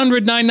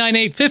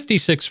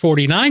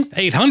 800-998-5649,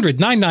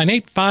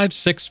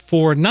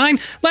 800-998-5649.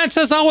 Lance,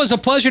 as always, a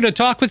pleasure to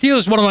talk with you.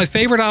 It's one of my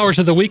favorite hours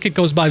of the week. It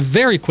goes by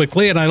very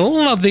quickly, and I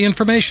love the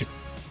information.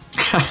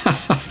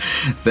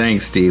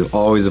 Thanks, Steve.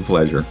 Always a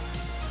pleasure.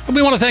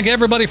 We want to thank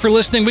everybody for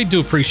listening. We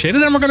do appreciate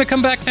it. And we're going to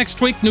come back next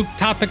week, new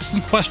topics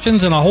and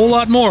questions and a whole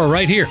lot more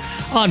right here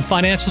on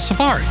Financial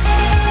Safari.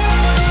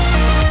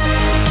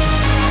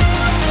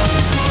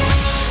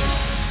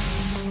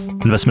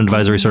 Investment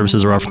advisory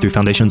services are offered through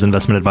Foundations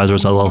Investment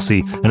Advisors,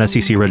 LLC, an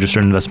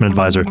SEC-registered investment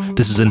advisor.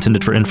 This is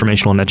intended for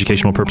informational and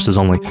educational purposes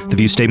only. The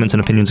views, statements,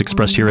 and opinions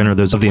expressed herein are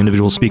those of the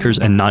individual speakers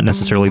and not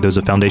necessarily those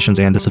of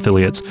Foundations and its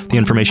affiliates. The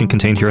information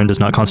contained herein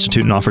does not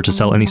constitute an offer to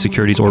sell any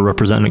securities or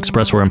represent an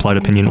express or implied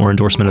opinion or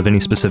endorsement of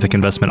any specific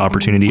investment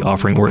opportunity,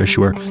 offering, or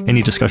issuer.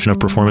 Any discussion of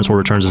performance or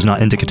returns is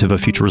not indicative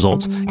of future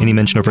results. Any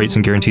mention of rates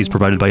and guarantees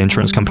provided by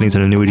insurance companies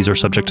and annuities are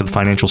subject to the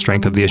financial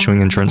strength of the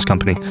issuing insurance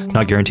company,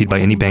 not guaranteed by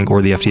any bank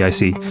or the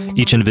FDIC.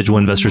 Each individual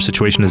investor's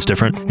situation is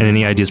different, and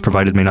any ideas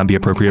provided may not be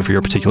appropriate for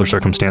your particular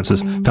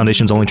circumstances.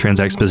 Foundations only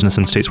transacts business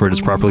in states where it is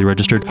properly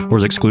registered or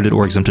is excluded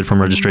or exempted from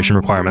registration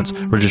requirements.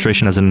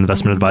 Registration as an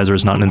investment advisor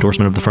is not an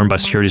endorsement of the firm by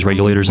securities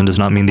regulators and does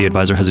not mean the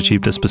advisor has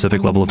achieved a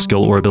specific level of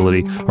skill or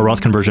ability. A Roth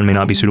conversion may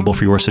not be suitable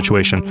for your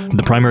situation.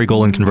 The primary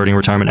goal in converting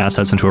retirement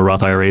assets into a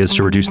Roth IRA is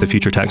to reduce the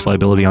future tax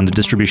liability on the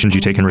distributions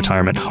you take in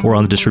retirement or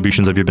on the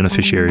distributions of your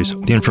beneficiaries.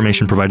 The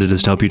information provided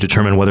is to help you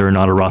determine whether or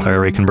not a Roth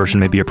IRA conversion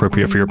may be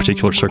appropriate for your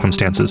particular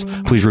circumstances.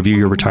 Please review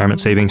your retirement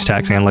savings,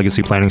 tax, and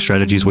legacy planning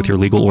strategies with your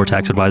legal or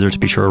tax advisor to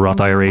be sure a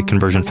Roth IRA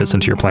conversion fits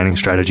into your planning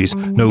strategies.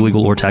 No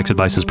legal or tax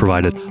advice is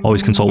provided.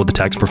 Always consult with a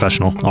tax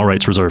professional. All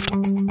rights reserved.